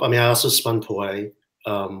prop. I mean, I also spun poi,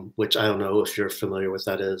 which I don't know if you're familiar with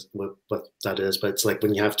what that is, but it's like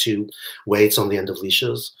when you have two weights on the end of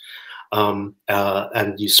leashes, and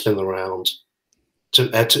you spin them around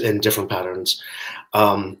in different patterns.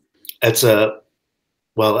 It's a,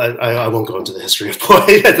 well, I won't go into the history of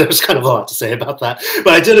poi. There's kind of a lot to say about that,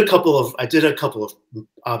 but I did a couple of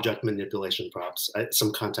object manipulation props,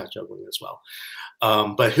 some contact juggling as well.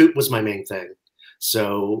 But hoop was my main thing.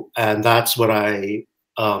 So, and that's what I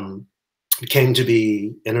came to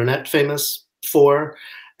be internet famous for,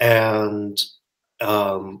 and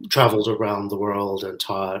traveled around the world and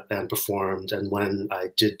taught and performed. And when I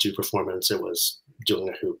did do performance, it was doing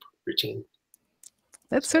a hoop routine.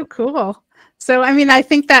 That's so cool. So, I mean, I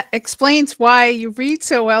think that explains why you read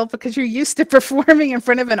so well, because you're used to performing in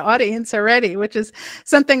front of an audience already, which is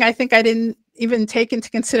something I think I didn't even take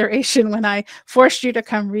into consideration when I forced you to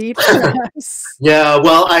come read for us. Yeah,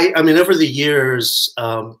 well, I mean, over the years,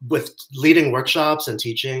 with leading workshops and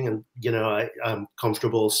teaching, and you know, I'm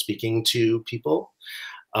comfortable speaking to people,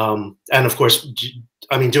 and of course,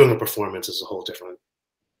 I mean, doing a performance is a whole different.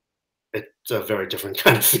 It's a very different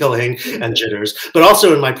kind of feeling and jitters. But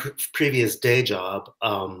also in my previous day job,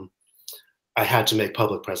 I had to make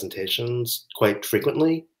public presentations quite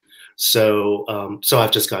frequently, so so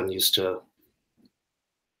I've just gotten used to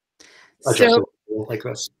addressing people like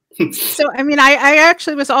this. So, I mean, I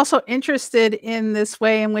actually was also interested in this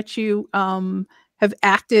way in which you have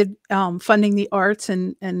acted, funding the arts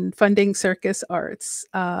and funding circus arts.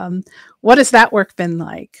 What has that work been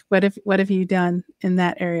like? What have you done in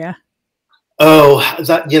that area? Oh,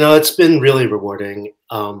 that, you know, it's been really rewarding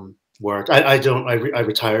work. I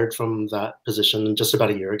retired from that position just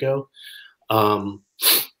about a year ago.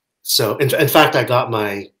 So in fact, I got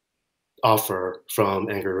my offer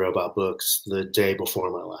from Angry Robot Books the day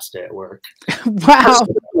before my last day at work. Wow.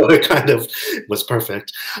 So it kind of was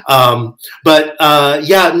perfect. But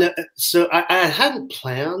yeah, no, so I hadn't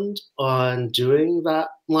planned on doing that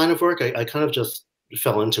line of work. I kind of just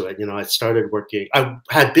fell into it. You know, I started working, I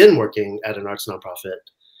had been working at an arts nonprofit,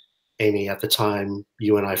 Amy, at the time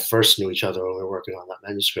you and I first knew each other when we were working on that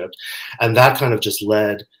manuscript. And that kind of just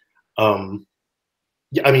led, I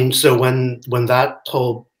mean, so when that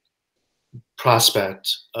whole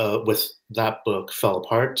prospect with that book fell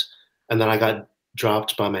apart, and then I got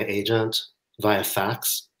dropped by my agent via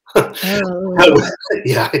fax. Oh.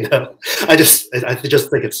 Yeah, I know. I just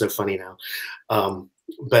think it's so funny now.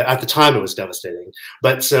 But at the time it was devastating.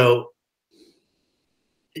 But so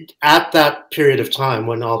at that period of time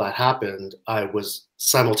when all that happened, I was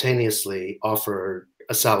simultaneously offered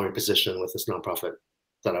a salary position with this nonprofit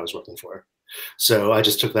that I was working for. So I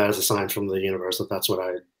just took that as a sign from the universe that that's what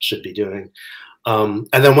I should be doing. And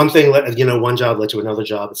then one thing, you know, one job led to another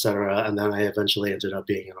job, et cetera. And then I eventually ended up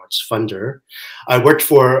being an arts funder. I worked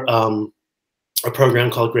for a program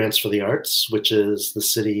called Grants for the Arts, which is the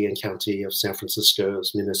city and county of San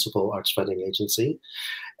Francisco's municipal arts funding agency.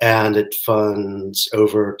 And it funds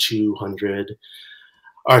over 200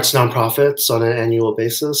 arts nonprofits on an annual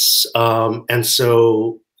basis. And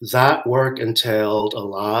so that work entailed a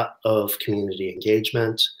lot of community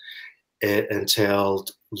engagement. It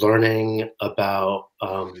entailed learning about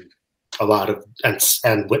a lot of,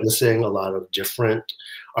 and witnessing a lot of different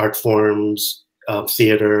art forms,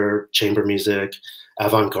 theater, chamber music,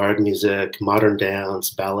 avant-garde music, modern dance,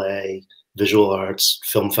 ballet, visual arts,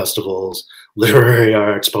 film festivals, literary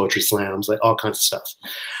arts, poetry slams, like all kinds of stuff.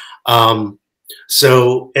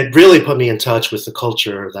 So it really put me in touch with the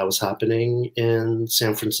culture that was happening in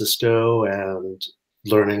San Francisco, and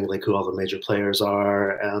learning like who all the major players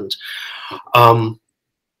are, and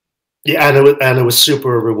yeah, and it was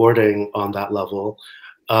super rewarding on that level.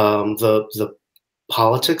 The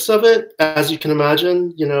politics of it, as you can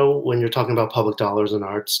imagine, you know, when you're talking about public dollars and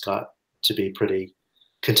arts, got to be pretty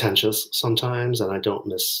contentious sometimes, and I don't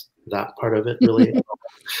miss that part of it really.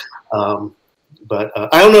 But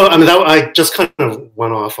I don't know. I mean, I just kind of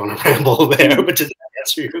went off on a ramble there, but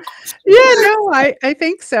answer your question. Yeah, no, I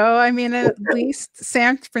think so. I mean, at least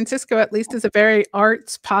San Francisco at least is a very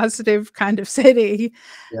arts positive kind of city.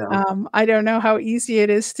 Yeah. I don't know how easy it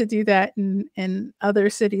is to do that in other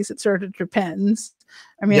cities. It sort of depends.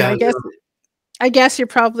 I mean, Yeah. I guess you're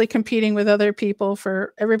probably competing with other people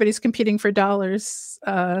everybody's competing for dollars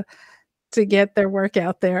to get their work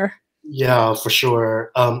out there. Yeah, for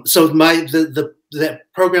sure. So the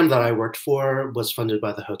program that I worked for was funded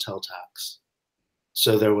by the hotel tax.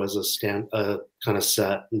 So there was a kind of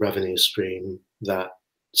set revenue stream that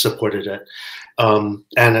supported it. And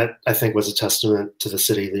it, I think, was a testament to the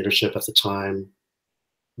city leadership at the time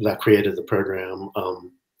that created the program.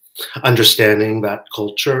 Understanding that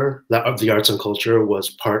culture, that of the arts and culture, was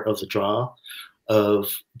part of the draw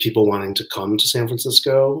of people wanting to come to San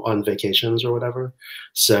Francisco on vacations or whatever.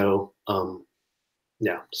 So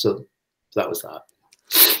yeah, so that was that.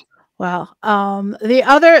 Well,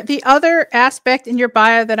 the other aspect in your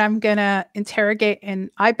bio that I'm gonna interrogate,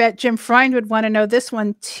 and I bet Jim Freund would want to know this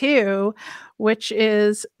one too, which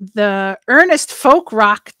is the earnest folk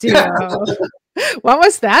rock duo. What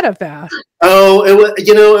was that about? Oh, it was,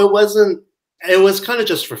 you know, it wasn't. It was kind of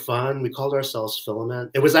just for fun. We called ourselves Filament.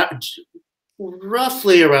 It was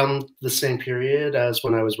roughly around the same period as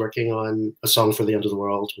when I was working on A Song for the End of the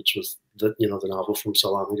World, which was the novel from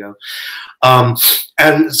so long ago.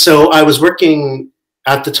 And so I was working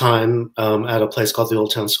at the time at a place called the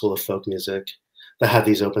Old Town School of Folk Music that had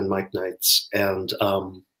these open mic nights, and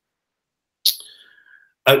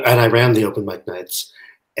I ran the open mic nights.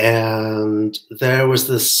 And there was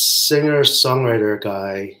this singer-songwriter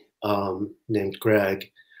guy named Greg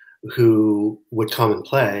who would come and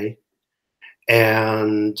play.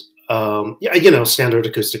 And yeah, standard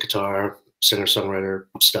acoustic guitar, singer-songwriter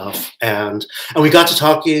stuff. And we got to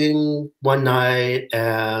talking one night,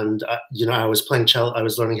 and I was playing cello. I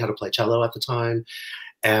was learning how to play cello at the time.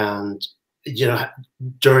 And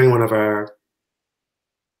during one of our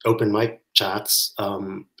open mic chats,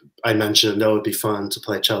 I mentioned, it'd be fun to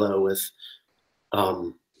play cello with another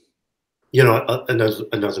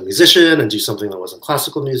musician and do something that wasn't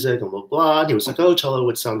classical music and blah, blah. And he was like, oh, cello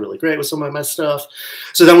would sound really great with some of my stuff.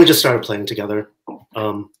 So then we just started playing together.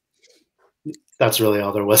 That's really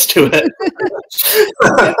all there was to it.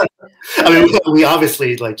 I mean, we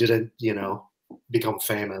obviously didn't, become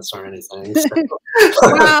famous or anything. So.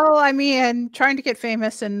 Well, I mean, trying to get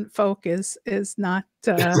famous in folk is not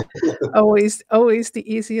always the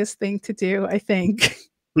easiest thing to do, I think.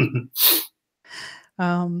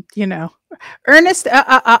 Earnest.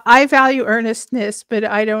 I value earnestness, but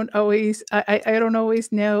I don't always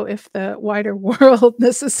know if the wider world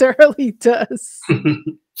necessarily does.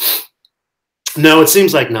 No, it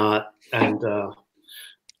seems like not, and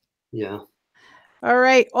yeah. All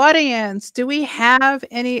right, audience, do we have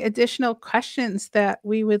any additional questions that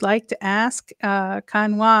we would like to ask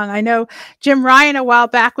Kan Wong? I know Jim Ryan a while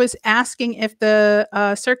back was asking if the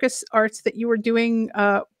circus arts that you were doing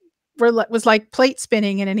was like plate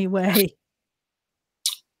spinning in any way.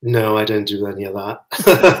 No, I didn't do any of that.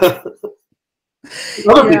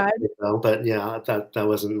 Yeah. Though, but yeah, that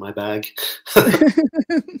wasn't my bag.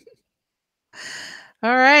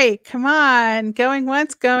 All right, come on. Going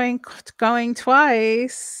once, going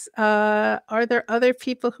twice. Are there other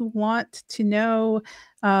people who want to know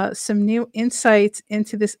some new insights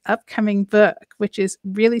into this upcoming book, which is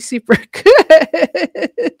really super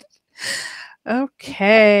good?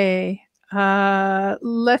 Okay.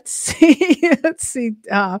 Let's see. Let's see.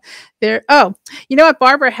 There. Oh, you know what?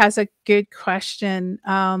 Barbara has a good question.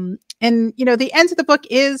 And the end of the book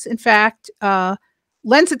is, in fact,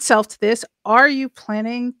 lends itself to this. Are you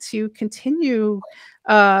planning to continue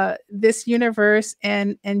this universe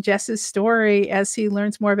and Jess's story as he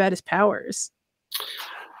learns more about his powers?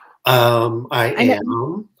 I am.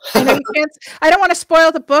 I know you can't. I don't want to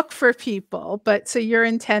spoil the book for people, but so you're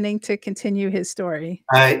intending to continue his story.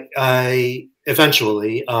 I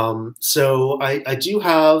eventually. So I do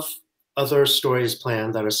have other stories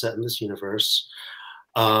planned that are set in this universe.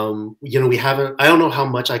 We haven't. I don't know how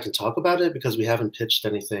much I can talk about it because we haven't pitched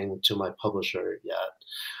anything to my publisher yet.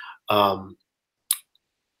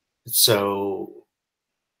 So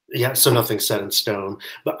yeah, so nothing's set in stone.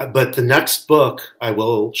 But the next book I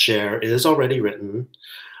will share is already written.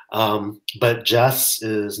 But Jess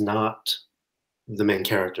is not the main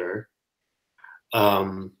character.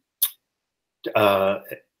 I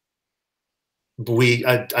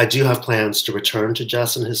do have plans to return to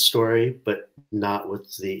Jess and his story, but not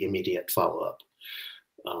with the immediate follow-up.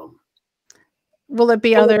 Will it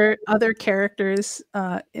be other characters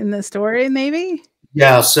in the story, maybe?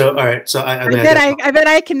 Yeah. So all right. So I bet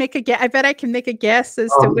I can make a guess. I bet I can make a guess as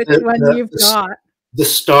to which one you've got. The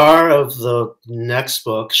star of the next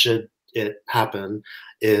book, should it happen,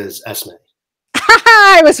 is Esme.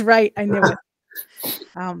 I was right. I knew it.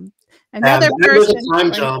 Another and there's person. a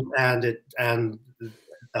time jump, and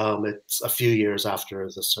it's a few years after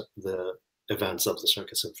the events of the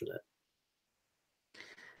Circus Infinite.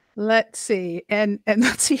 Let's see. And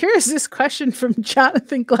let's see. Here's this question from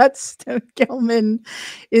Jonathan Gladstone Gelman.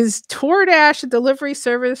 Is TourDash a delivery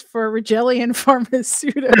service for Regellian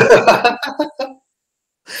Pharmaceuticals?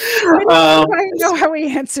 I know how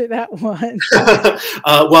we answer that one.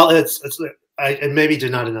 Well, I maybe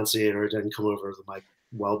did not enunciate, or it didn't come over the mic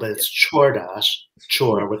well, but it's TourDash,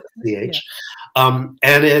 Chor with a CH. And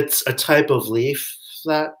it's a type of leaf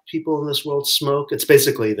that people in this world smoke. It's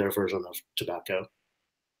basically their version of tobacco.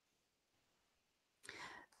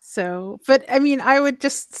 So, but I mean, I would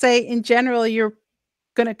just say in general, you're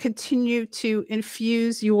going to continue to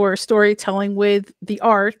infuse your storytelling with the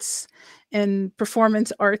arts and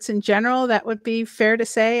performance arts in general. That would be fair to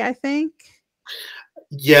say, I think.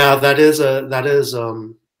 Yeah,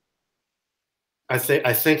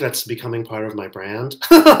 I think that's becoming part of my brand,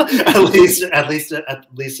 at least at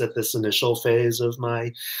this initial phase of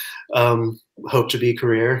my hope to be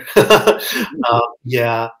career.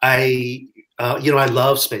 Yeah, I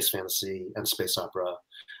love space fantasy and space opera,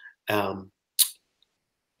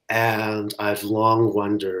 and I've long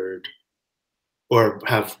wondered, or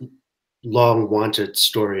have long wanted,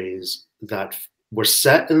 stories that were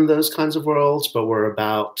set in those kinds of worlds, but were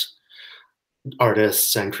about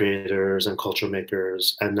artists and creators and culture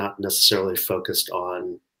makers, and not necessarily focused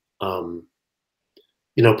on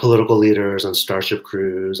political leaders and starship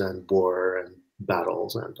crews and war and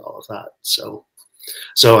battles and all of that. So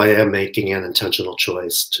I am making an intentional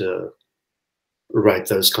choice to write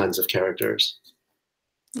those kinds of characters.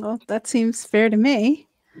 Well, that seems fair to me.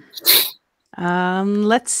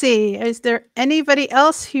 Let's see. Is there anybody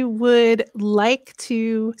else who would like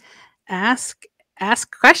to ask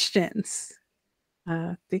questions?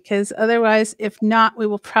 Because otherwise, if not, we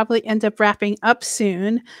will probably end up wrapping up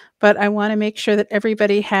soon. But I want to make sure that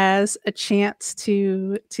everybody has a chance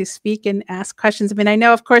to speak and ask questions. I mean, I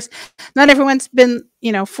know, of course, not everyone's been,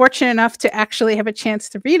 fortunate enough to actually have a chance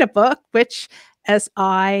to read a book, which, as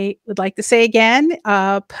I would like to say again,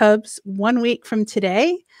 pubs 1 week from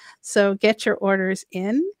today. So get your orders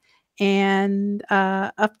in. And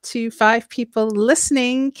up to 5 people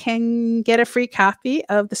listening can get a free copy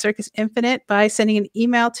of The Circus Infinite by sending an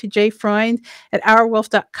email to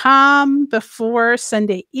jfreund@ourwolf.com before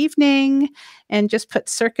Sunday evening, and just put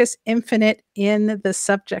Circus Infinite in the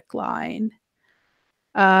subject line.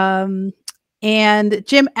 And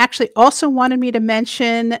Jim actually also wanted me to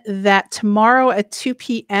mention that tomorrow at 2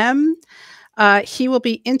 p.m., he will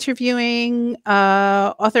be interviewing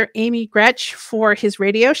author Amy Gretsch for his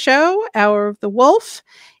radio show, Hour of the Wolf.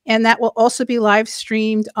 And that will also be live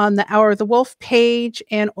streamed on the Hour of the Wolf page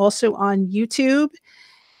and also on YouTube.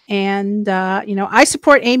 And, I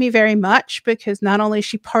support Amy very much, because not only is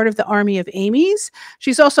she part of the army of Amy's,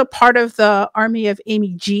 she's also part of the army of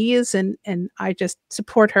Amy G's. And I just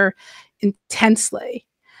support her intensely.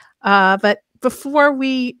 But before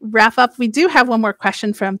we wrap up, we do have one more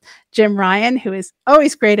question from Jim Ryan, who is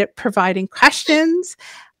always great at providing questions.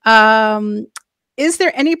 Is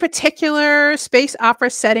there any particular space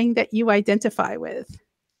opera setting that you identify with?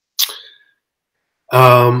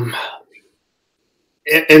 In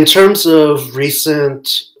terms of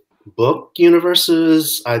recent book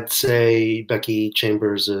universes, I'd say Becky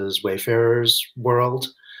Chambers's Wayfarer's World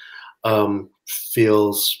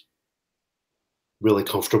feels really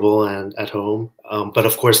comfortable and at home. But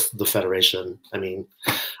of course, the Federation, I mean,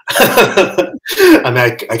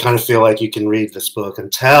 I kind of feel like you can read this book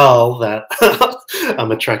and tell that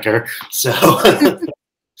I'm a Trekker. So,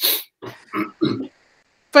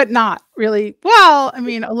 but not really. Well, I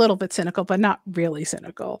mean, a little bit cynical, but not really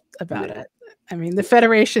cynical about it. I mean, the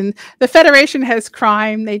Federation has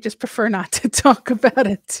crime. They just prefer not to talk about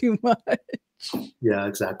it too much. Yeah,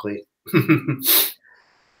 exactly.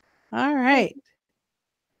 All right.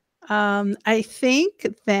 I think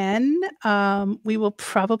then we will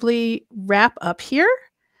probably wrap up here.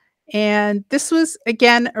 And this was,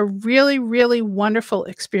 again, a really, really wonderful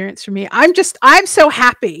experience for me. I'm so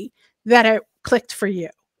happy that it clicked for you.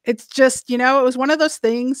 It's just, it was one of those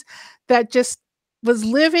things that just was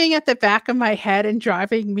living at the back of my head and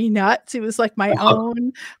driving me nuts. It was like my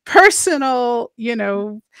own personal,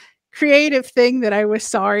 creative thing that I was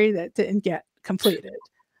sorry that didn't get completed.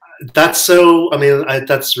 That's so. I mean,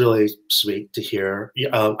 that's really sweet to hear.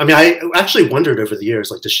 I mean, I actually wondered over the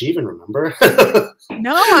years, like, does she even remember?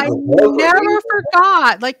 No, I never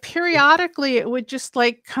forgot. Like periodically, it would just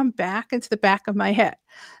like come back into the back of my head.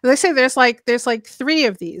 As I say, there's like three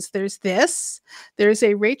of these. There's this. There's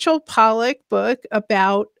a Rachel Pollack book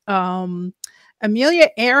about Amelia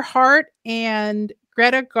Earhart and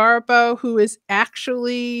Greta Garbo, who is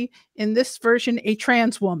actually in this version a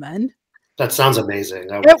trans woman. That sounds amazing.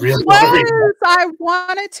 I It really want to read that. was. I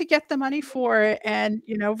wanted to get the money for it, and,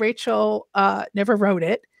 Rachel, never wrote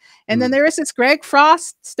it. And then Mm. there is this Greg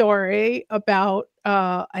Frost story about,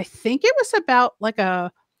 I think it was about, like,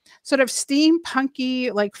 a sort of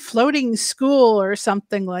steampunky, like, floating school or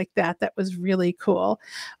something like that, that was really cool.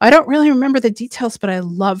 I don't really remember the details, but I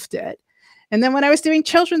loved it. And then when I was doing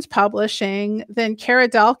children's publishing, then Kara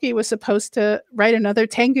Dalkey was supposed to write another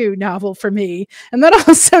Tengu novel for me, and that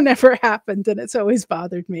also never happened, and it's always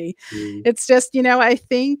bothered me. Mm. It's just, I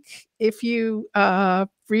think if you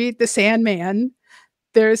read The Sandman,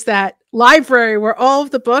 there's that library where all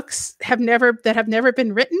of the books have never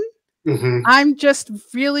been written. Hmm. I'm just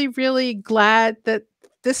really, really glad that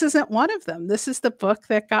this isn't one of them. This is the book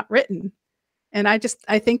that got written. And I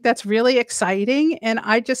think that's really exciting, and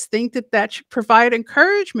I just think that that should provide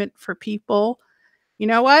encouragement for people. You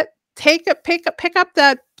know what? Pick up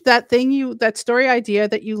that story idea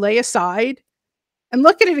that you lay aside and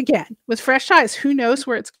look at it again with fresh eyes. Who knows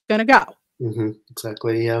where it's gonna go? Hmm.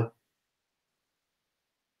 Exactly. Yeah.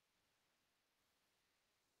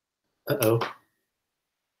 Uh-oh.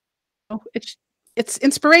 Oh, it's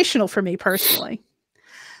inspirational for me personally.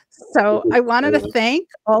 So I wanted to thank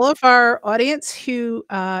all of our audience who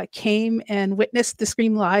came and witnessed the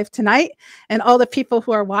Scream Live tonight, and all the people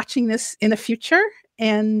who are watching this in the future.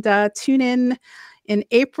 And tune in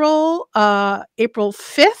April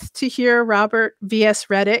 5th to hear Robert V.S.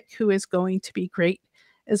 Reddick, who is going to be great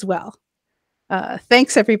as well.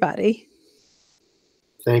 Thanks, everybody.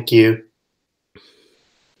 Thank you.